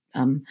lot of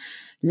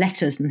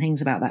letters and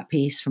things about that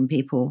piece from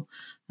people.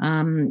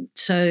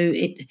 So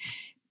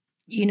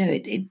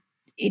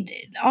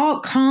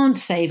art can't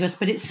save us,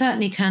 but it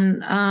certainly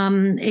can.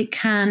 It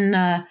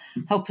can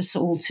help us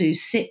all to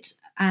sit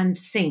and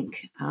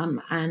think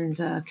and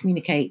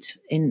communicate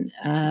in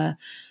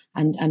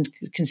and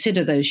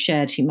consider those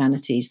shared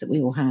humanities that we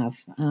all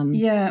have.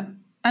 Yeah.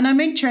 And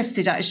I'm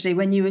interested, actually,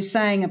 when you were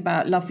saying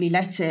about lovely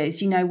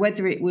letters,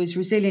 whether it was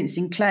Resilience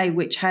in Clay,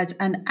 which had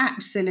an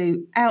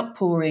absolute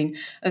outpouring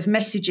of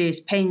messages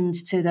pinned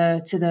to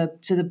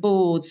the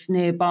boards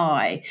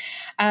nearby,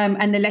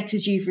 and the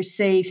letters you've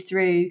received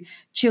through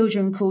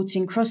Children Caught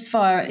in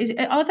Crossfire.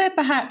 Are there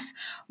perhaps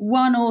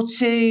one or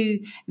two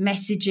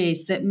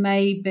messages that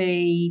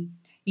maybe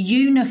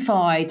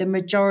unify the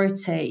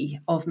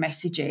majority of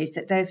messages,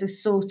 that there's a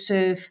sort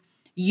of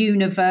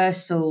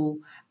universal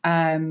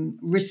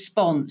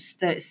response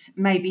that's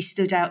maybe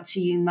stood out to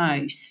you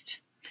most?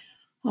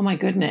 Oh my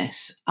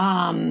goodness.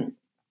 Well,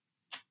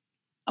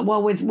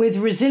 with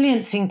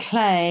Resilience in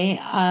Clay,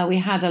 we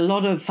had a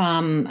lot of,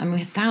 we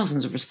had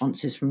thousands of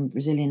responses from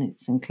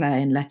Resilience in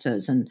Clay and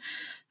letters and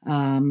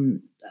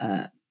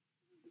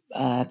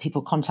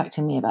people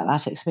contacting me about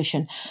that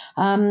exhibition.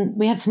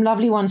 We had some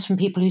lovely ones from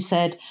people who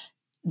said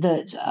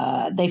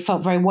that they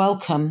felt very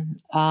welcome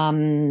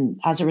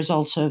as a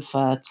result of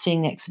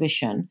seeing the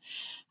exhibition.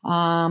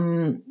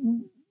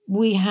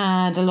 We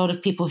had a lot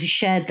of people who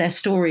shared their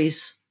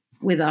stories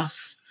with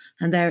us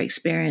and their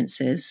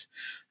experiences.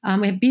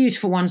 We had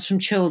beautiful ones from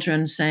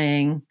children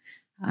saying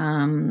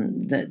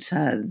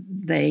that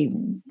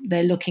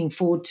they're looking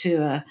forward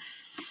to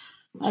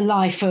a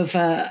life of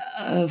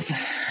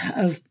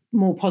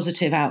more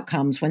positive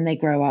outcomes when they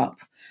grow up,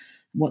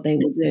 what they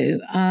will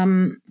do.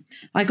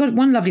 I got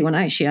one lovely one,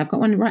 actually. I've got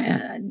one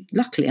right.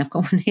 Luckily, I've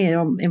got one here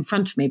in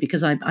front of me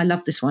because I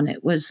love this one.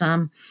 It was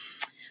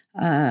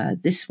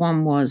this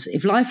one was: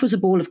 if life was a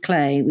ball of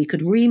clay, we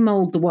could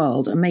remold the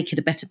world and make it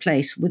a better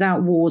place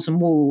without wars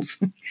and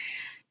walls.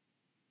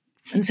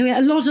 And so we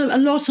had a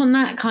lot on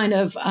that kind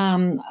of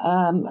a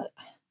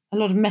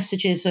lot of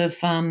messages to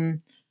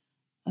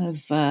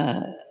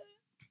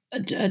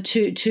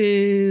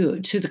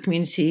the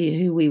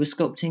community who we were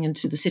sculpting and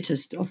to the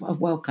sitters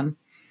of welcome.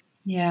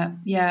 Yeah,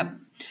 yeah.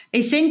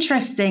 It's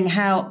interesting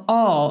how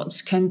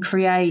art can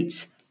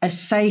create a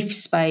safe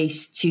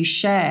space to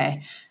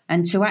share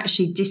and to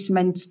actually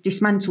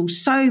dismantle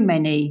so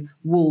many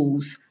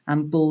walls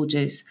and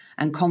borders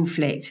and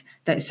conflict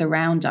that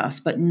surround us,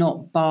 but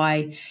not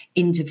by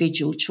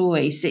individual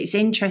choice. It's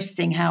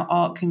interesting how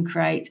art can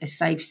create a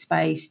safe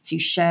space to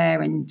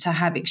share and to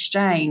have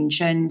exchange.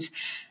 And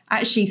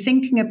actually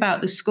thinking about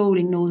the school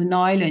in Northern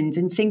Ireland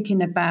and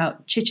thinking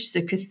about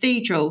Chichester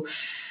Cathedral,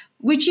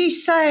 would you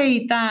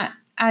say that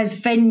as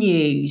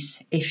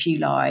venues, if you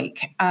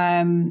like,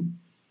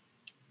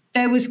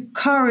 there was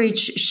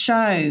courage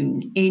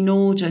shown in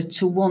order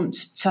to want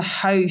to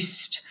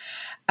host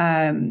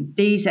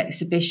these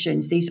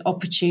exhibitions, these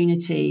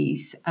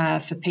opportunities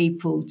for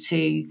people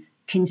to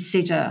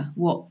consider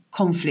what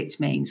conflict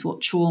means, what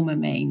trauma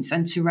means,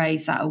 and to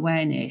raise that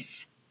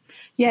awareness?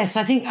 Yes,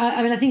 I think.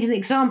 I think in the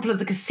example of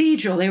the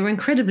cathedral, they were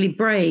incredibly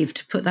brave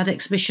to put that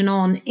exhibition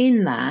on.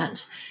 In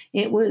that,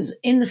 it was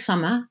in the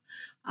summer.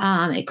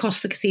 It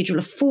cost the cathedral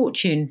a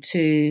fortune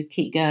to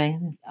keep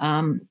going,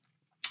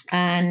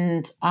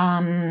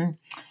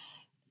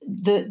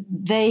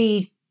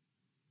 they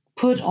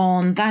put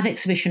on that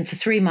exhibition for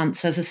 3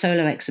 months as a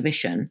solo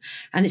exhibition,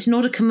 and it's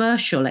not a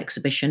commercial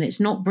exhibition. It's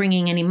not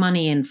bringing any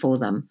money in for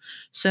them.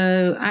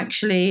 So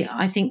actually,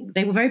 I think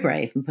they were very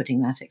brave in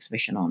putting that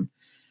exhibition on.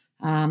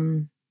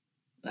 And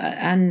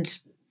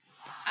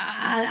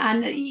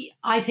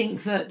I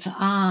think that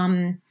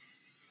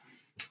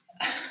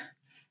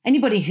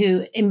anybody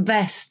who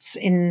invests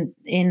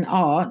in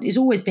art is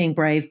always being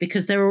brave,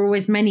 because there are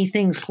always many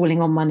things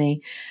calling on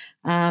money.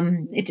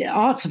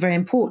 Arts are very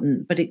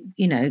important, but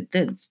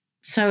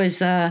so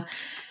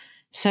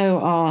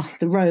are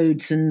the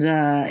roads and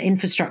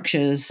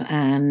infrastructures,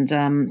 and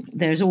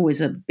there's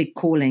always a big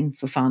calling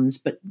for funds.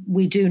 But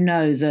we do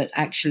know that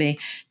actually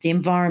the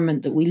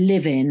environment that we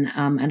live in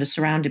and are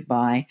surrounded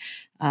by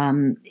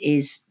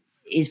is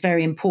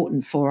very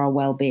important for our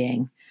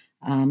well-being.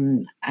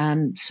 And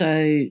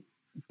so,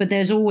 but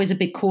there's always a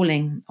big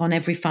calling on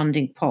every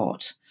funding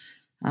pot.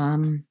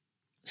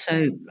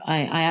 So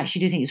I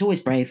actually do think it's always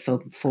brave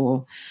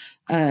for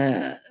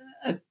a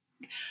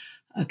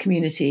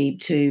community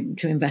to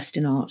invest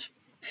in art.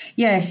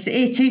 Yes,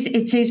 it is.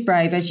 It is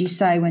brave, as you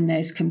say, when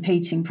there's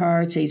competing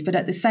priorities. But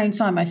at the same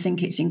time, I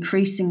think it's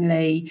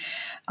increasingly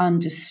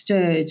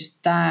understood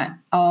that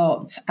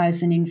art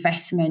as an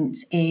investment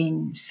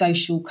in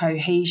social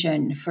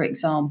cohesion, for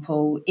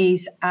example,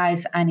 is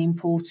as an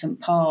important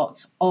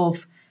part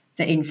of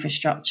the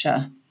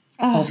infrastructure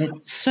of it.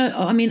 So,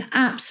 I mean,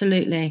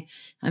 absolutely.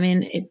 I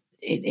mean,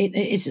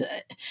 it's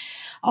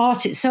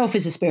art itself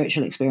is a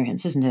spiritual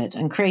experience, isn't it?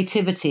 And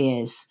creativity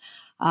is.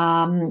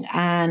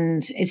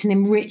 And it's an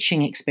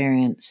enriching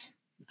experience.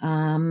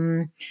 I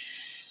mean,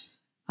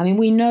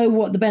 we know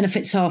what the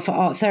benefits are for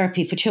art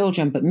therapy for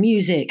children, but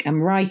music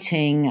and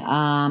writing,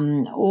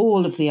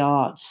 all of the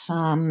arts,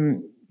 I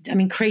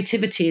mean,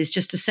 creativity is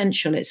just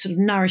essential. It sort of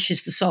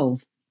nourishes the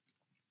soul.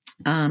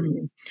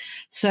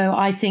 So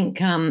I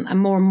think, and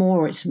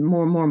more, it's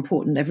more and more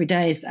important every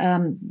day,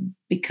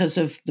 because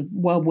of the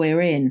world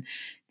we're in,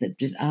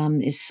 that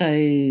is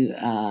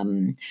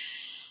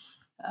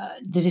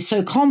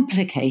so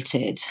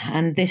complicated,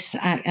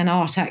 and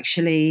art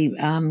actually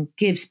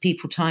gives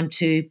people time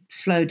to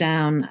slow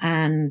down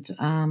and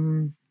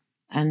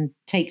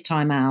take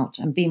time out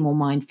and be more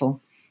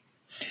mindful.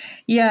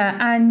 Yeah,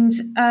 and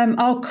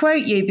I'll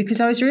quote you because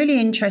I was really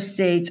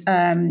interested.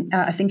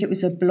 I think it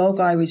was a blog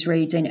I was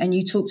reading, and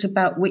you talked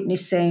about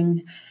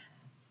witnessing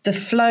the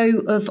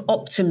flow of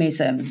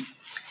optimism.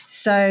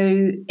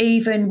 So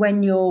even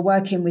when you're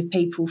working with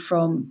people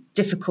from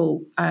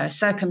difficult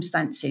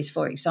circumstances,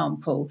 for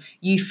example,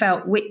 you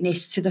felt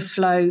witness to the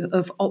flow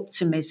of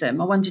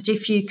optimism. I wondered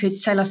if you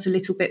could tell us a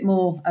little bit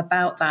more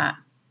about that.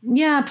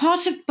 Yeah,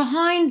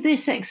 behind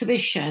this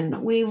exhibition,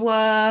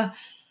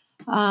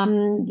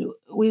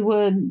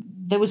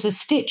 there was a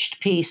stitched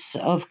piece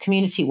of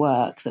community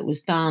work that was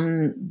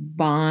done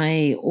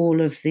by all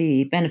of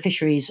the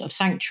beneficiaries of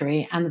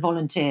Sanctuary and the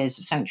volunteers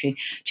of Sanctuary.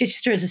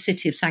 Chichester is a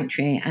city of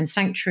Sanctuary, and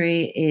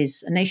Sanctuary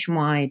is a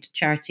nationwide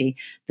charity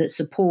that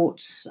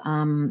supports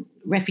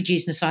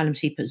refugees and asylum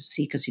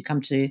seekers who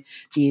come to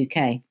the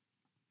UK.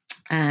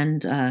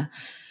 And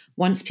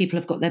once people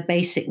have got their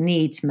basic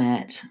needs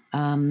met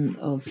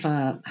of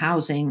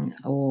housing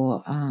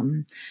or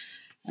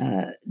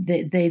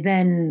they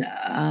then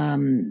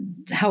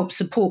help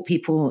support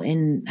people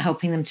in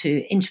helping them to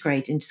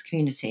integrate into the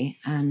community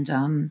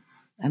and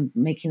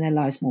making their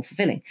lives more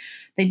fulfilling.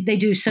 They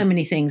do so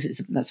many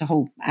things. That's a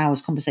whole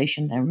hour's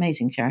conversation. They're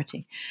amazing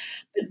charity.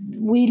 But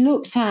we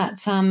looked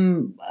at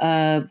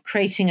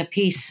creating a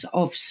piece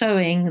of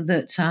sewing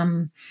that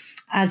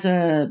as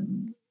a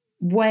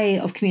way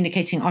of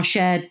communicating our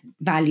shared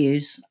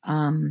values.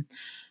 And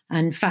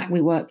in fact,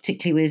 we work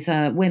particularly with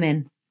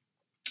women.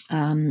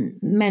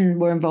 Men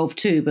were involved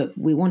too, but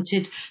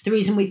the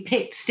reason we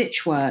picked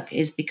stitch work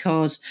is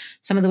because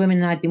some of the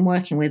women I'd been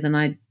working with, and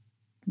I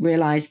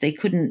realized they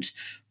couldn't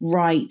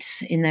write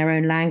in their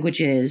own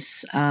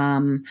languages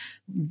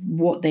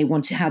what they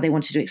wanted, how they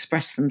wanted to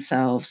express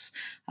themselves,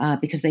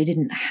 because they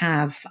didn't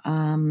have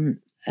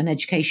an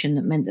education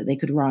that meant that they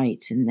could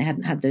write, and they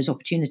hadn't had those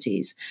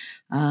opportunities.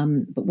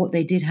 But what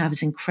they did have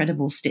is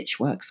incredible stitch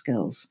work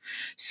skills.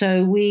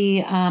 So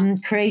we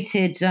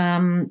created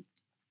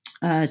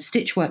a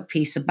stitch work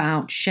piece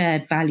about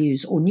shared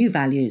values or new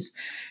values.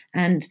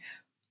 And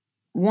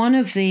one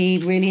of the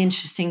really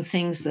interesting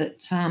things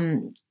that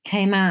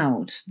came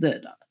out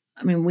that,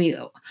 I mean, we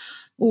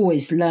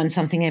always learn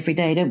something every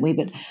day, don't we?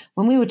 But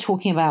when we were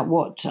talking about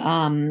what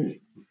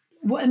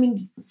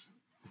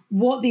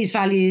these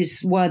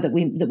values were that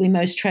we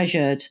most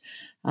treasured,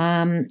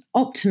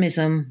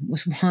 optimism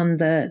was one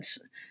that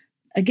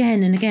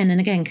again and again and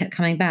again kept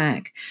coming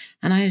back.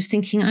 And I was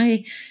thinking,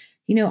 I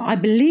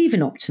believe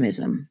in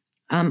optimism.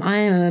 I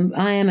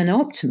am an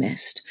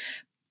optimist,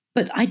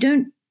 but I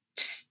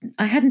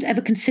hadn't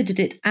ever considered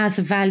it as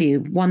a value,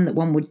 one that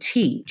one would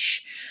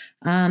teach.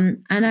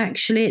 And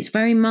actually, it's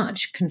very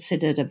much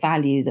considered a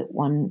value that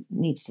one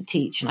needs to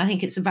teach. And I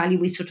think it's a value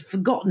we've sort of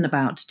forgotten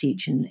about to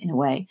teach in a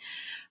way.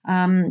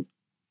 The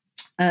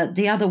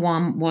other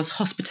one was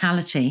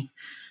hospitality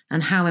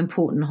and how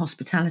important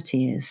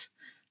hospitality is.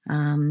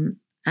 And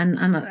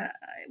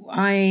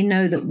I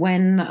know that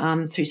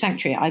when through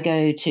Sanctuary, I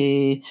go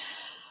to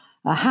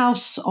a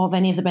house of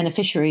any of the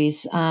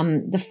beneficiaries,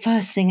 the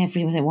first thing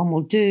everyone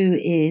will do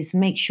is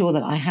make sure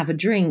that I have a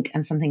drink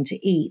and something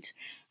to eat.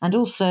 And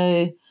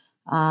also,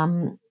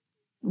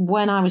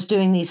 when I was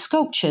doing these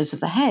sculptures of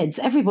the heads,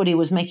 everybody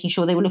was making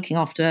sure they were looking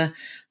after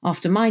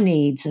my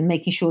needs and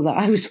making sure that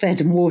I was fed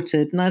and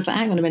watered. And I was like,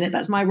 hang on a minute,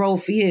 that's my role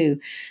for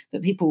you.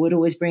 But people would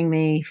always bring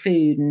me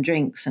food and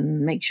drinks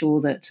and make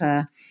sure that,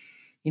 I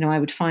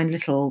would find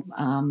little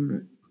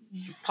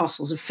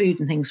parcels of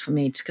food and things for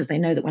me, because they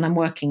know that when I'm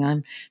working,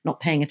 I'm not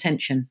paying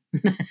attention.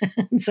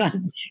 So I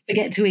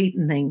forget to eat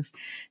and things.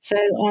 So,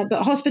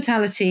 but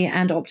hospitality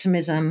and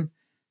optimism.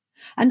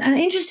 And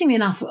interestingly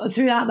enough,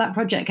 throughout that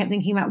project, I kept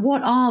thinking about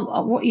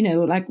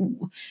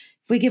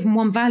if we give them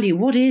one value,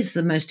 what is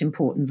the most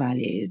important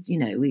value?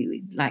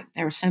 We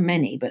there are so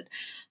many, but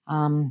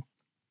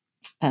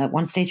at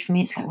one stage for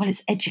me, it's like, well,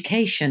 it's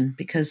education,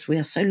 because we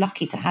are so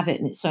lucky to have it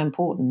and it's so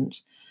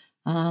important.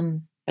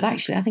 But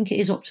actually, I think it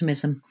is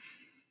optimism.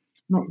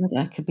 Not that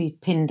I could be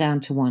pinned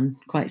down to one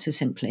quite so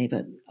simply,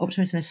 but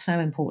optimism is so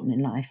important in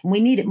life. And we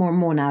need it more and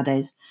more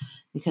nowadays,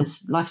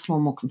 because life's more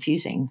and more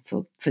confusing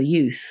for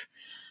youth,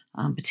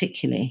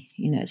 particularly.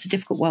 It's a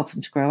difficult world for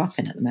them to grow up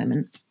in at the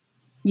moment.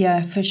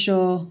 Yeah, for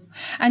sure.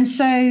 And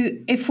so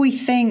if we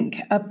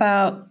think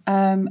about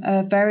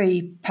a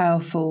very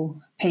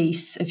powerful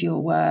piece of your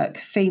work,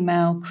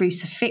 female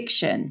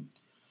crucifixion,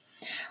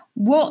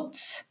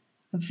 what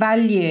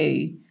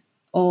value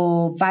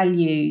or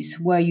values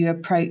were you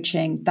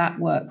approaching that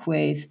work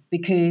with?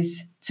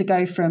 Because to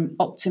go from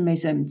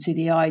optimism to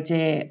the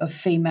idea of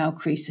female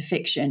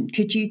crucifixion,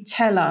 could you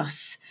tell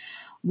us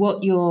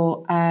what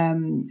your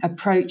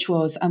approach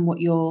was and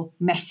what your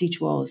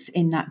message was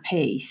in that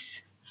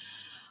piece?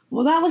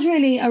 Well, that was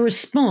really a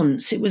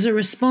response. It was a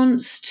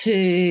response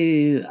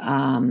to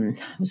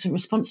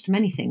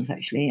many things,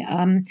 actually.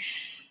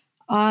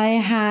 I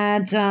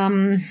had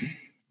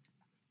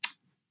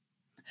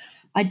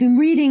I'd been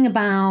reading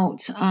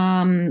about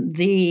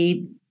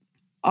the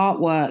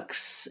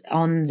artworks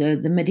on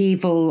the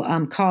medieval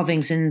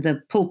carvings in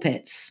the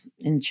pulpits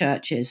in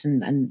churches,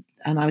 and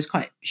I was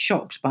quite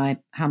shocked by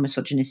how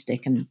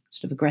misogynistic and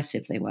sort of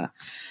aggressive they were.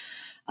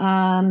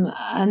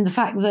 And the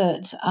fact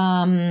that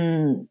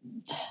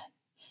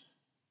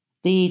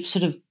the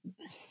sort of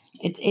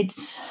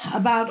it's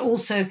about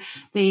also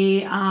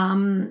the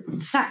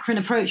saccharine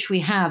approach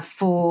we have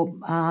for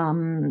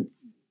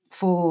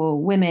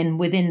women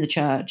within the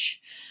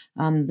church,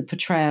 the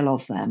portrayal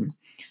of them,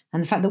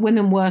 and the fact that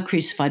women were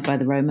crucified by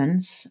the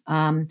Romans,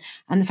 and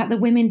the fact that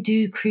women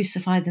do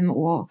crucify them,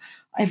 or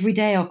every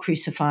day are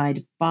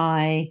crucified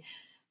by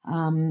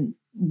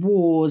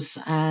wars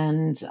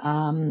and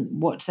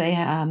what they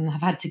have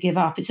had to give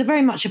up. It's a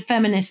very much a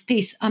feminist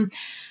piece,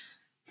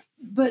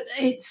 but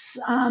it's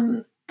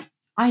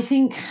I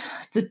think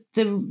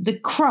the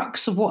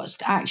crux of what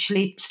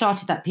actually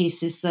started that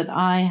piece is that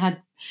I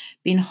had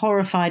been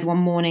horrified one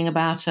morning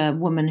about a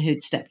woman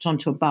who'd stepped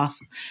onto a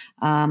bus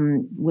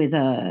with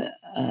a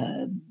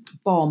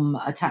bomb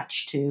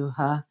attached to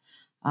her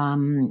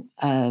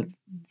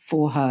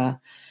for her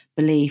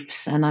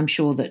beliefs, and I'm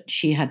sure that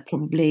she had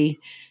probably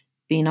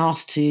been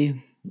asked to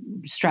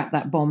strap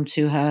that bomb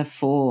to her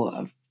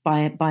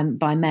by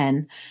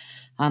men.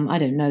 I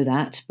don't know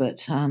that,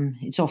 but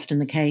it's often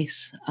the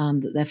case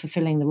that they're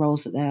fulfilling the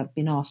roles that they've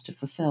been asked to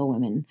fulfill,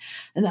 women,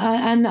 and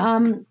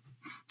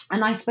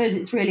I suppose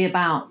it's really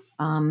about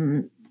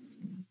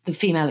the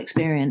female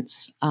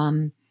experience,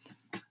 and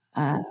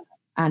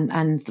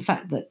the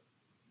fact that,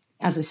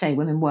 as I say,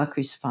 women were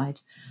crucified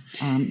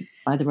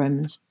by the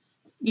Romans.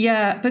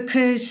 Yeah,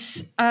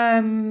 because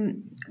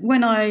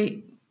when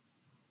I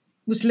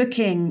was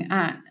looking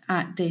at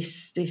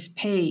this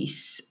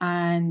piece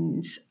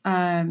and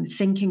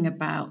thinking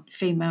about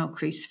female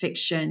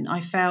crucifixion,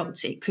 I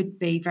felt it could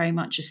be very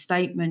much a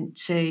statement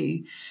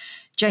to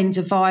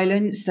gender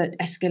violence that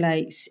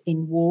escalates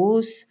in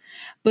wars,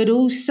 but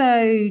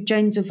also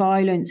gender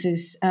violence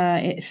is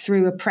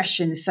through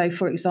oppression. So,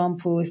 for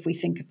example, if we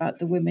think about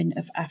the women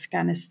of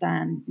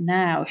Afghanistan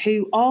now,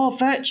 who are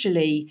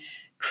virtually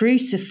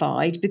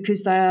crucified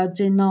because they are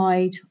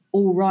denied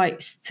all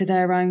rights to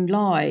their own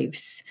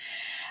lives.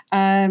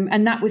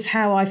 And that was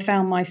how I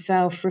found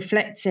myself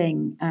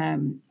reflecting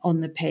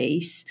on the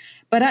piece.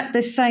 But at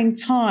the same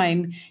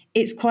time,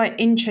 it's quite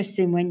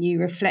interesting when you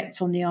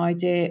reflect on the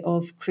idea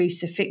of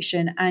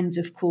crucifixion and,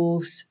 of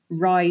course,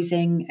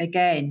 rising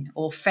again,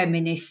 or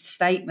feminist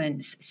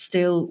statements,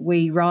 still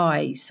we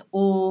rise,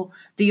 or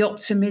the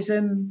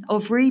optimism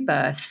of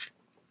rebirth.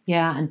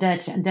 Yeah, and dare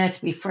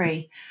to be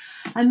free.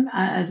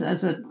 As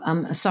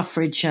a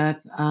suffrage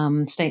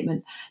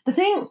statement.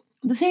 The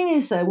thing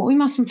is, though, what we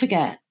mustn't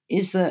forget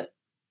is that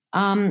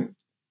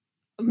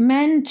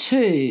men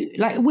too,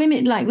 like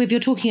women, like if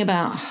you're talking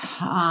about,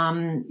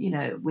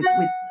 with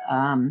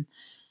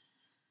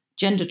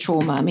gender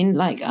trauma. I mean,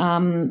 like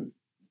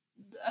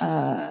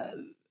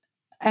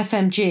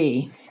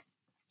FMG,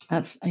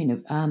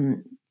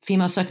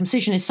 female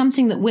circumcision is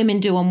something that women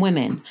do on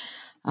women,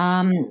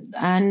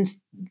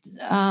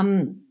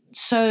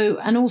 so,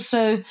 and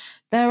also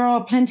there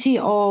are plenty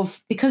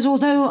of, because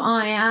although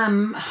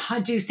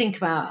I do think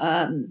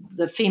about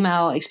the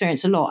female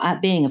experience a lot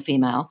at being a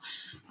female,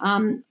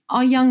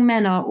 our young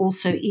men are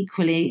also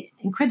equally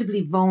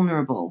incredibly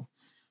vulnerable.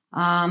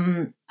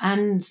 And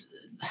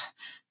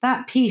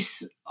that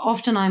piece,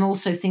 often I'm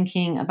also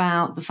thinking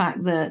about the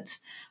fact that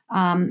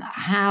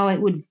how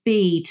it would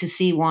be to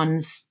see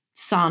one's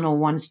son or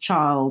one's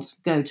child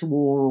go to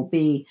war, or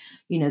be,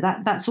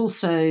 that's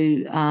also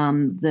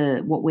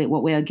what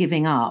we are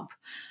giving up.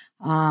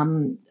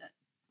 I'm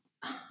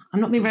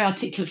not being very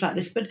articulate about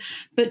this, but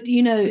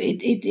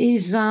it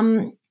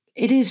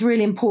is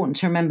really important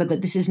to remember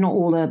that this is not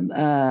all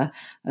a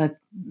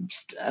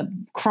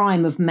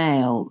crime of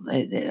men.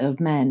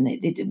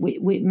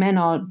 Men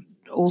are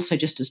also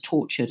just as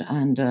tortured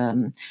and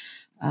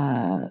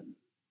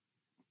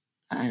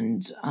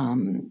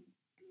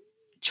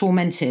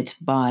tormented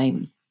by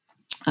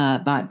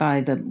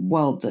the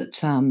world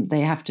that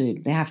they have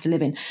to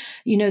live in.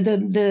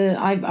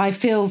 I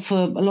feel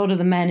for a lot of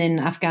the men in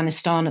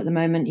Afghanistan at the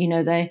moment.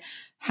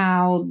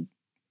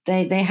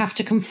 They have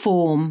to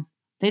conform.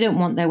 They don't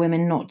want their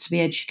women not to be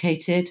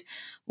educated,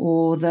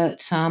 or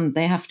that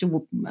they have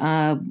to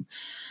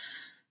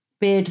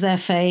beard their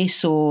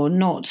face, or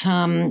not,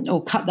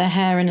 or cut their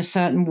hair in a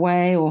certain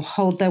way, or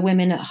hold their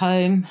women at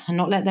home and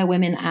not let their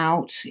women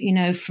out,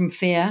 from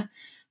fear.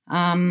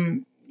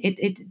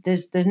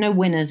 There's no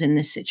winners in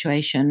this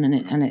situation,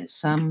 and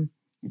it's an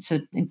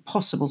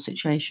impossible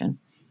situation.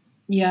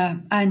 Yeah,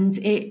 and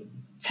it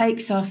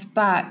takes us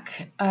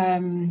back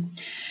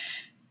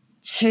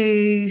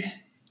to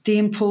the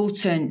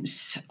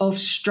importance of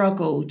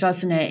struggle,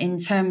 doesn't it? In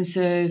terms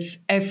of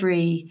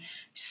every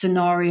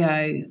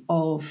scenario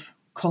of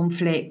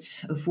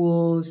conflict, of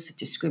wars,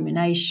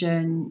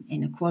 discrimination,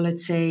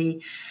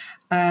 inequality,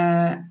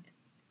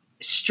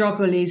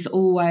 struggle is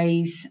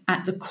always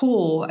at the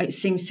core. It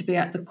seems to be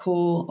at the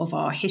core of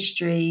our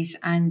histories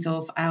and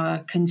of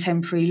our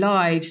contemporary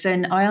lives.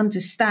 And I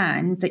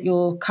understand that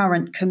your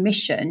current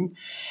commission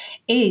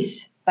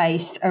is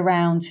based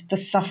around the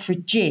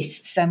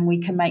suffragists, and we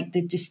can make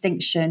the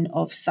distinction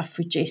of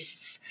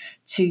suffragists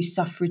to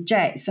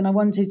suffragettes. And I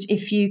wondered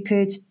if you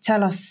could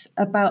tell us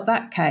about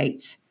that,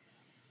 Kate.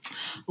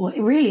 Well,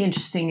 really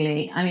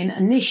interestingly, I mean,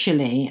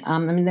 initially,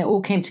 they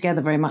all came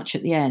together very much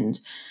at the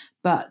end,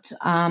 but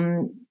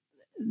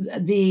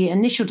the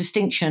initial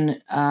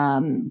distinction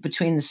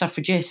between the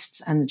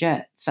suffragists and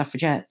the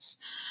suffragettes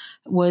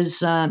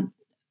was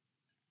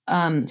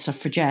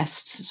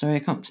suffragists. Sorry, I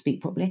can't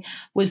speak properly.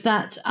 Was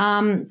that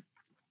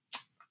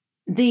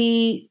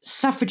the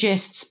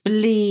suffragists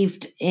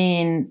believed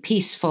in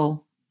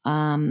peaceful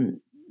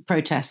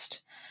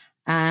protest,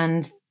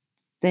 and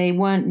they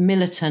weren't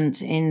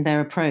militant in their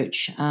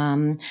approach.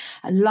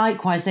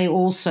 Likewise, they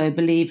also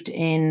believed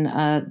in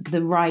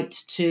the right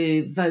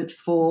to vote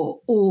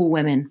for all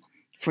women,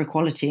 for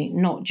equality,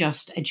 not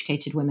just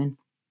educated women.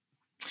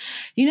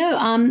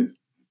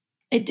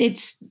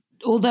 It's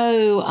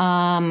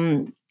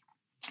although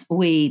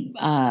we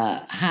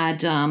had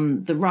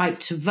the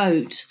right to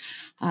vote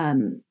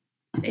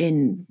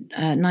in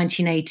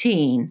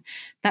 1918,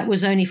 that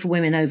was only for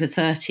women over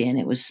 30, and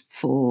it was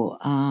for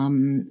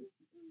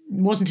it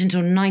wasn't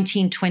until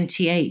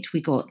 1928 we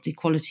got the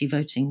equality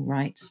voting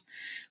rights,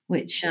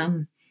 which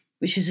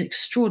is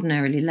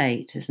extraordinarily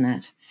late, isn't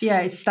it? Yeah,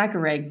 it's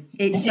staggering.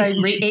 It's so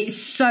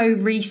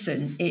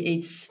recent. It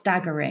is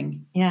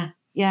staggering. Yeah,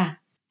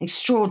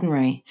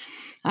 extraordinary.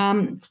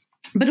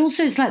 But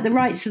also, it's like the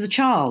rights of the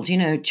child.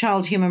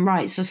 Child human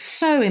rights are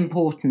so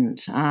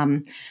important,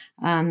 and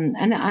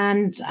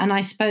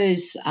I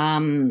suppose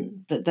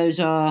that those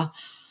are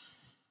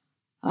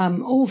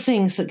all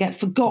things that get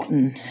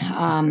forgotten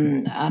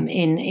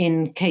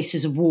in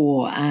cases of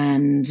war,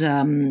 and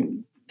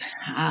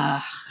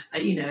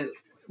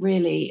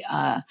really,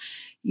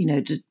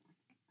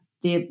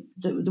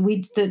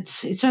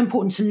 it's so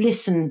important to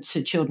listen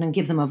to children and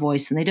give them a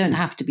voice, and they don't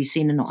have to be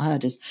seen and not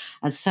heard, as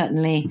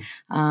certainly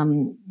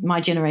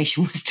my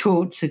generation was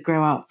taught to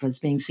grow up as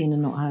being seen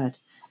and not heard.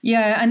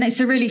 Yeah, and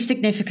it's a really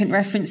significant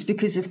reference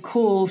because, of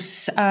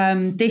course,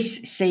 this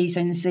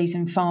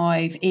season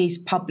 5, is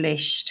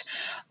published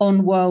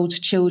on World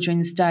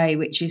Children's Day,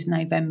 which is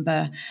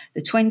November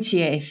the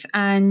 20th.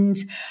 And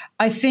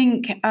I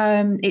think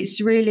it's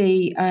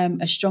really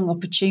a strong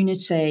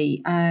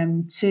opportunity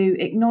to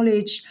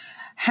acknowledge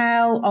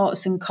how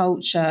arts and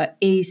culture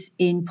is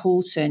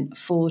important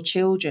for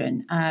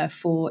children,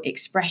 for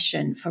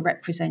expression, for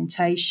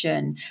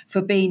representation,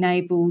 for being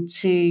able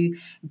to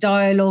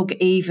dialogue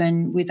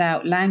even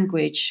without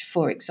language,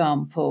 for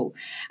example.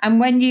 And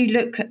when you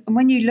look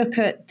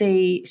at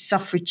the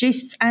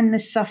suffragists and the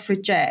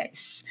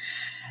suffragettes,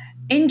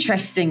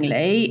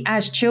 interestingly,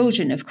 as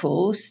children, of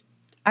course,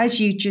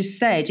 as you just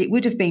said, it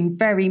would have been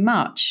very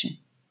much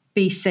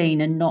be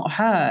seen and not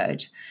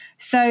heard.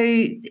 So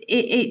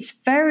it's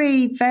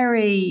very,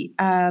 very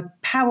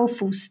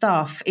powerful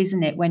stuff,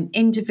 isn't it, when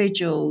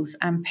individuals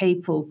and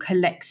people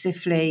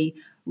collectively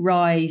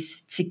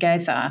rise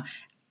together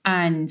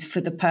and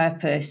for the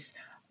purpose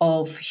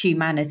of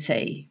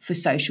humanity, for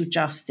social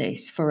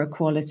justice, for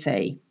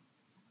equality.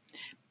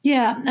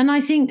 Yeah, and I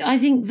think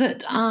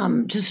that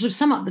to sort of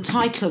sum up the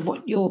title of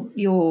what your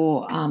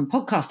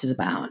podcast is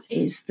about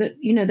is that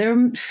there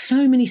are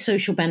so many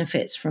social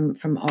benefits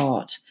from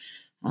art.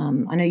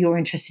 I know you're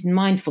interested in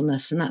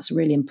mindfulness, and that's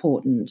really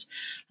important.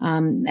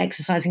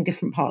 Exercising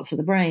different parts of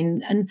the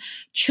brain, and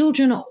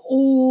children are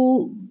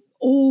all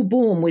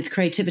born with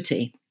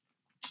creativity,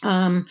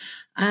 and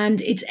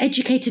it's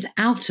educated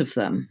out of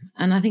them.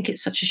 And I think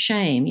it's such a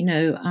shame. We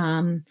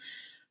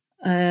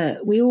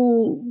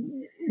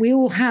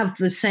all have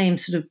the same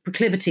sort of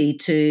proclivity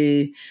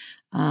to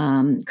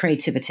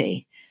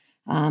creativity,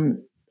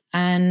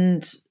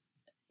 and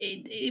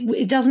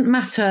it doesn't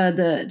matter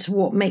that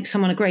what makes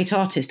someone a great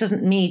artist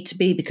doesn't need to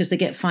be because they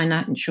get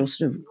financial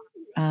sort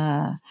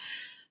of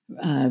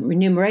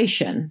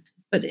remuneration,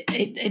 but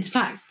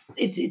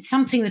it's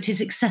something that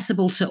is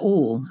accessible to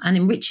all and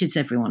enriches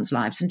everyone's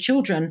lives. And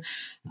children,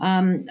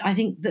 I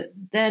think that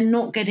they're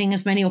not getting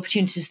as many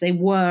opportunities as they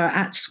were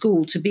at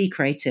school to be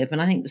creative,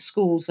 and I think the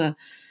schools are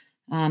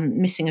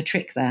missing a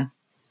trick there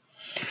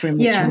for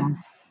enriching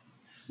them.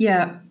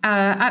 Yeah,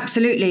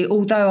 absolutely.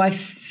 Although I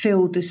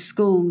feel the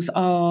schools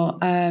are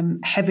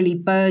heavily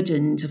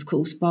burdened, of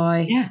course,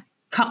 by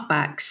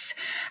cutbacks.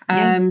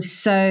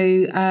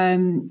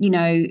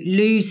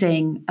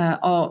 Losing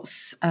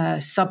arts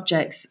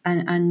subjects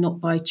and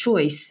not by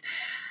choice.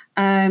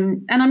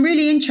 And I'm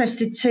really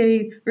interested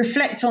to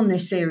reflect on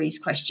this series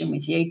question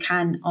with you,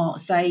 can art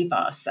save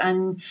us?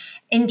 And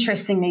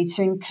interestingly,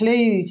 to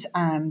include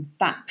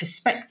that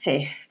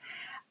perspective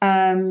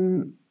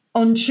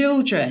on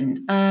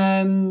children,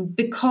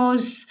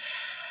 because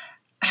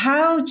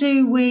how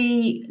do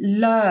we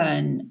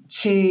learn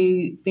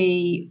to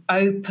be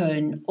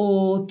open,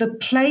 or the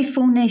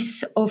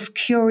playfulness of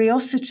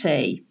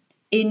curiosity,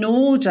 in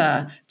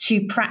order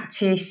to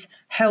practice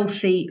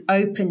healthy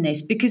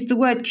openness? Because the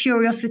word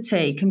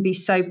curiosity can be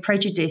so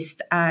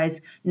prejudiced as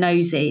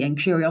nosy and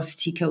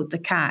curiosity killed the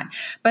cat.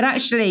 But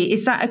actually,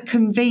 is that a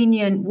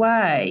convenient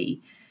way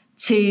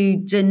to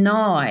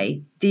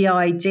deny the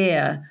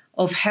idea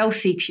of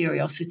healthy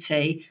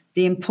curiosity,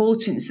 the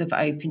importance of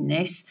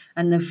openness,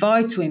 and the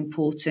vital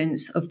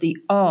importance of the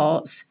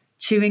arts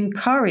to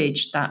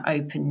encourage that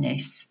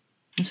openness?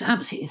 It's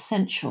absolutely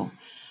essential.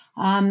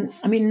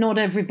 Not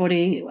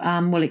everybody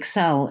will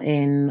excel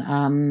in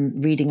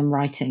reading and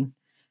writing,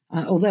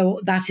 although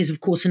that is,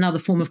 of course, another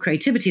form of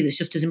creativity that's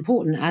just as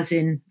important as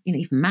in,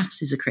 even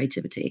maths is a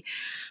creativity,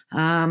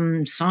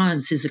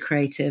 science is a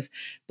creative,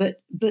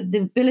 but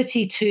the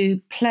ability to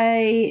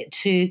play,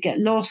 to get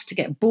lost, to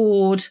get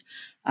bored,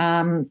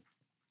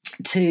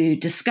 to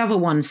discover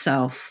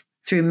oneself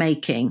through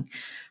making,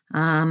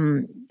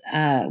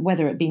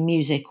 whether it be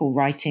music or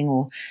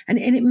writing, and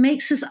it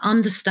makes us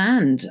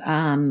understand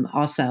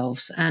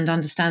ourselves and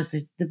understands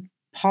the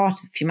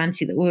part of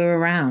humanity that we're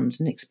around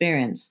and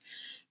experience.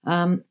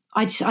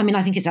 I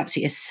think it's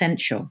absolutely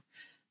essential.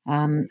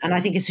 And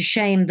I think it's a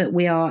shame that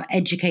we are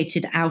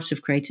educated out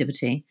of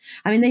creativity.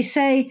 They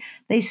say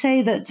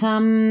that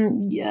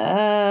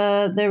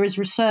there is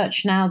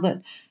research now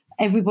that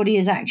everybody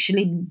is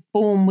actually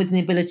born with the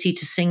ability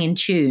to sing in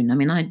tune. I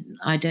mean,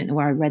 I don't know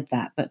where I read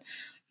that, but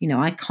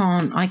I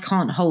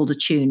can't hold a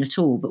tune at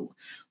all. But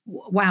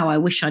wow, I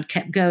wish I'd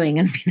kept going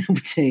and been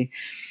able to.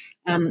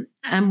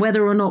 And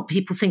whether or not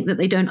people think that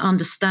they don't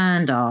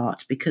understand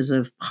art because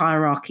of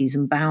hierarchies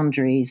and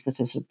boundaries that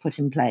are sort of put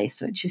in place,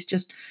 which is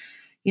just,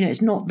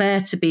 it's not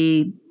there to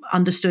be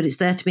understood, it's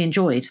there to be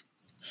enjoyed.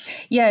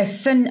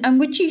 Yes, and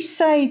would you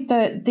say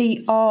that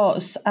the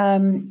arts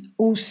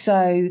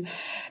also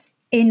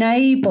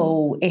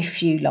enable,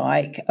 if you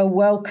like, a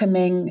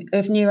welcoming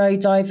of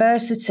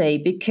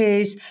neurodiversity?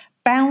 Because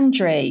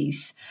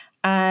boundaries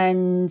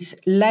and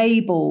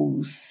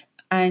labels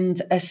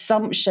and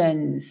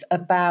assumptions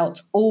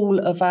about all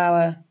of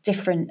our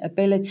different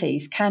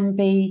abilities can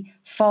be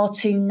far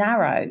too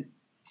narrow.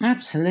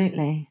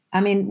 Absolutely. I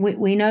mean,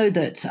 we know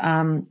that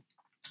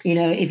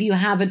if you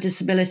have a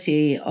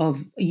disability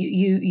of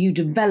you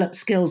develop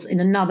skills in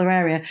another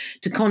area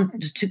to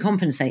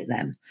compensate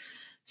them.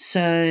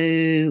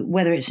 So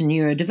whether it's a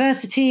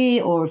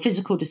neurodiversity or a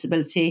physical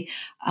disability,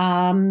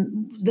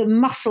 the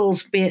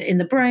muscles, be it in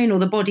the brain or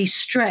the body,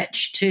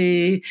 stretch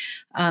to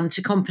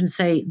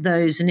compensate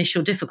those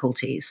initial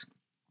difficulties.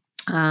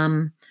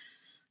 And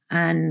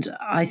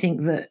I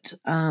think that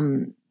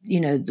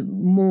the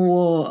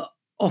more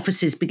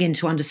offices begin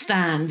to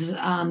understand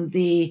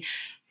the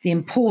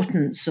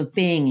importance of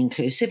being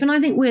inclusive, and I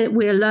think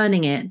we're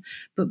learning it.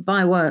 But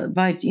by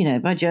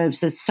Jove,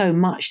 there's so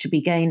much to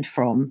be gained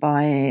from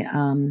by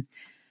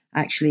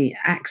actually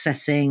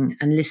accessing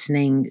and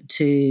listening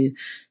to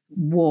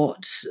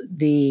what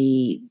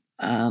the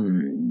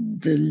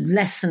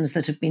lessons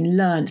that have been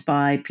learned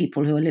by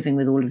people who are living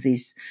with all of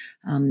these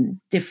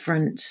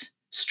different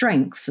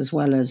strengths as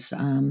well as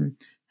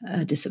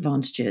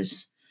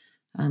disadvantages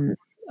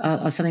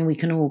are something we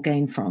can all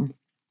gain from.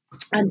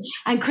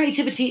 And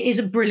creativity is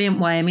a brilliant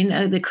way. I mean,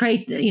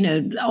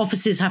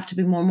 offices have to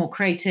be more and more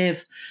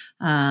creative.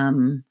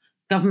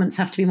 Governments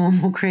have to be more and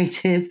more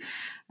creative.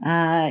 We've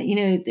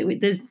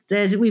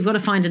got to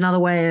find another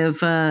way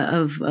of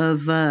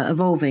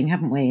evolving,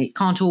 haven't we? It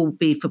can't all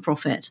be for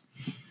profit.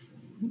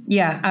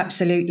 Yeah,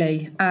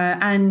 absolutely.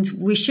 And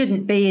we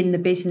shouldn't be in the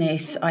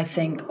business, I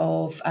think,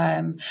 of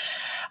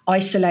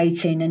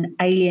isolating and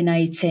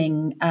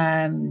alienating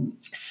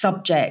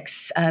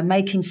subjects,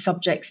 making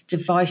subjects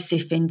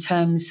divisive in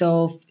terms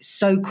of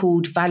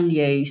so-called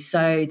values.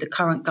 So the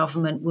current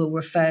government will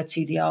refer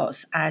to the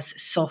arts as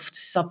soft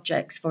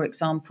subjects, for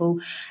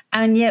example.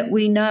 And yet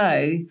we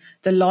know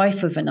the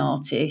life of an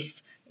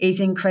artist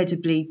is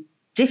incredibly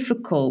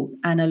difficult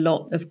and a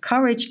lot of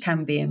courage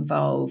can be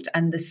involved,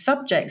 and the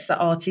subjects that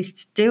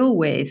artists deal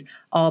with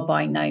are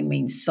by no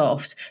means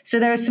soft. So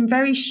there are some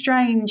very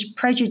strange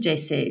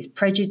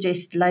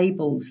prejudiced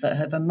labels that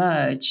have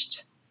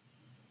emerged.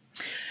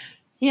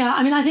 Yeah,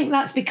 I mean, I think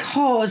that's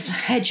because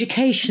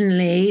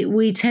educationally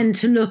we tend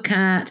to look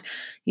at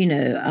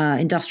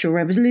Industrial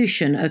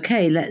Revolution.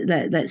 Okay,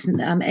 let's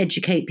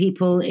educate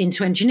people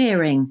into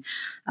engineering.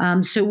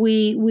 So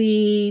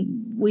we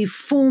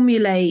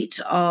formulate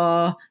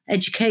our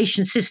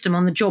education system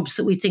on the jobs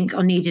that we think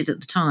are needed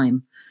at the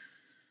time.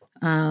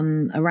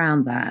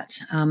 Around that,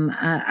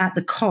 at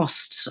the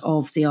costs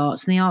of the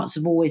arts, and the arts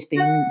have always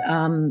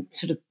been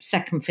sort of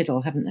second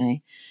fiddle, haven't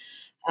they?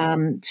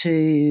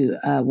 To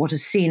what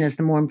is seen as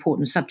the more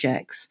important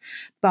subjects.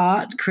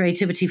 But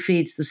creativity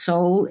feeds the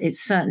soul. It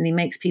certainly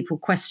makes people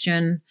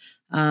question,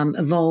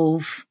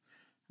 evolve,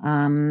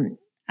 and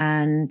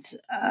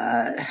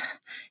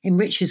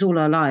enriches all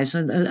our lives.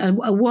 A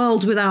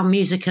world without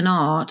music and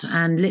art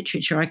and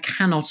literature, I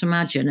cannot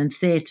imagine, and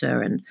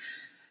theatre, and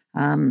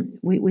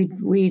we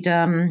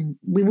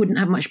wouldn't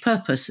have much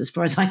purpose, as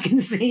far as I can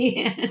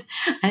see.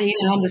 And,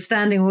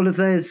 understanding all of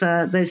those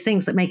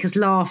things that make us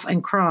laugh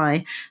and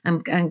cry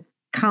and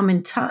come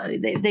in touch,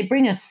 they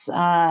bring us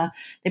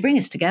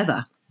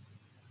together.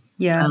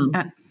 Yeah.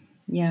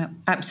 Yeah,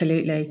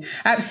 absolutely.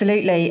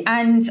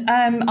 And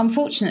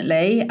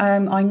unfortunately,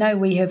 I know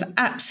we have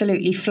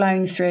absolutely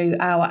flown through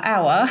our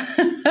hour,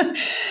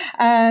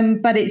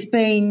 but it's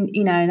been,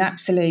 an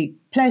absolute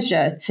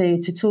pleasure to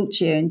talk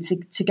to you and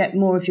to get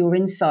more of your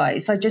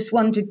insights. I just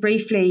wondered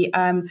briefly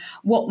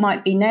what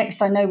might be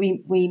next. I know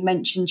we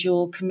mentioned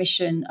your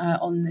commission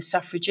on the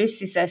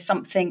suffragists. Is there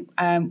something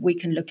we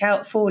can look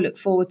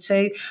forward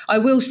to? I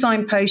will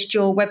signpost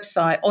your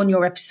website on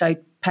your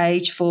episode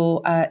page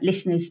for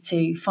listeners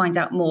to find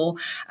out more.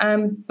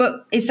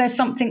 But is there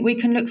something we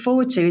can look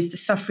forward to? Is the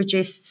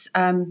suffragists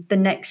the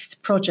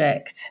next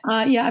project?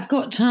 Yeah, I've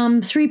got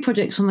 3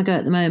 projects on the go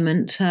at the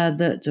moment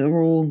that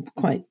are all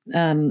quite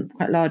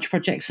large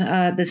projects.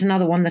 There's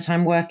another one that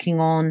I'm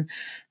working on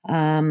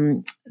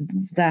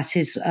that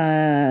is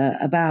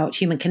about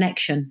human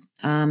connection,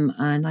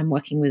 and I'm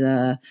working with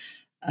a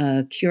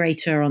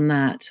curator on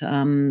that.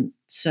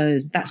 So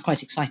that's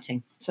quite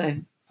exciting. So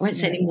I won't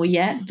say any more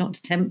yet, not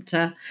to tempt.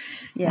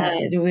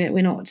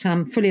 We're not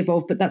fully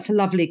evolved, but that's a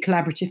lovely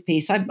collaborative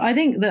piece. I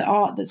think that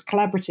art that's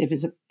collaborative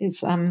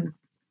is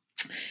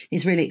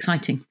is really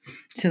exciting.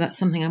 So that's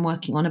something I'm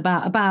working on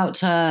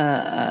about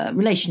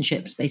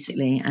relationships,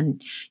 basically,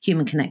 and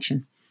human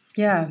connection.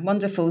 Yeah,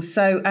 wonderful.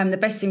 So the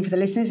best thing for the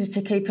listeners is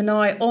to keep an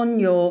eye on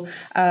your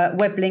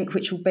web link,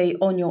 which will be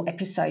on your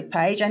episode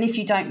page. And if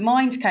you don't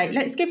mind, Kate,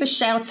 let's give a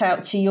shout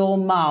out to your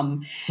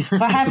mum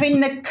for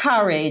having the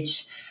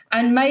courage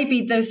and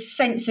maybe the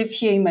sense of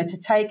humour to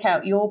take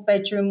out your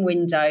bedroom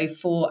window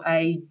for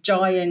a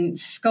giant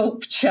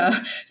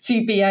sculpture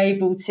to be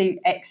able to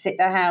exit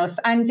the house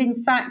and,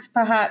 in fact,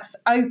 perhaps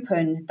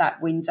open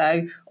that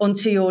window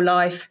onto your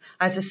life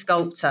as a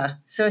sculptor.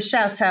 So a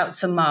shout out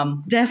to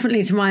Mum.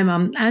 Definitely to my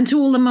mum and to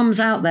all the mums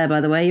out there, by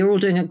the way. You're all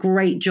doing a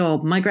great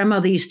job. My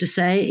grandmother used to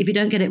say, if you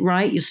don't get it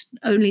right, you're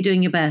only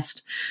doing your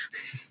best.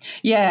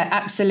 Yeah,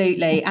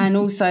 absolutely. And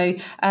also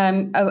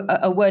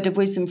a word of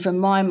wisdom from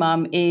my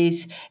mum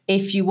is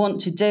if you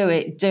want to do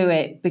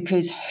it,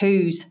 because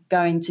who's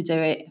going to do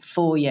it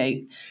for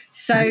you?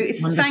 So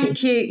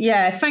thank you.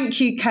 Yeah,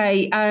 thank you,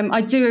 Kate.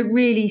 I do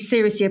really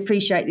seriously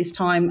appreciate this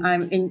time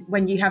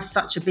when you have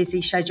such a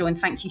busy schedule. And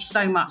thank you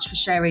so much for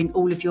sharing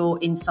all of your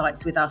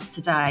insights with us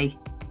today.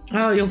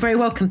 Oh, you're very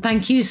welcome.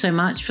 Thank you so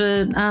much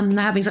for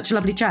having such a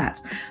lovely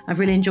chat. I've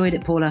really enjoyed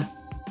it, Paula.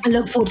 I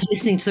look forward to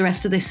listening to the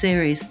rest of this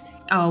series.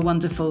 Oh,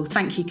 wonderful.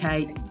 Thank you,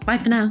 Kate. Bye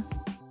for now.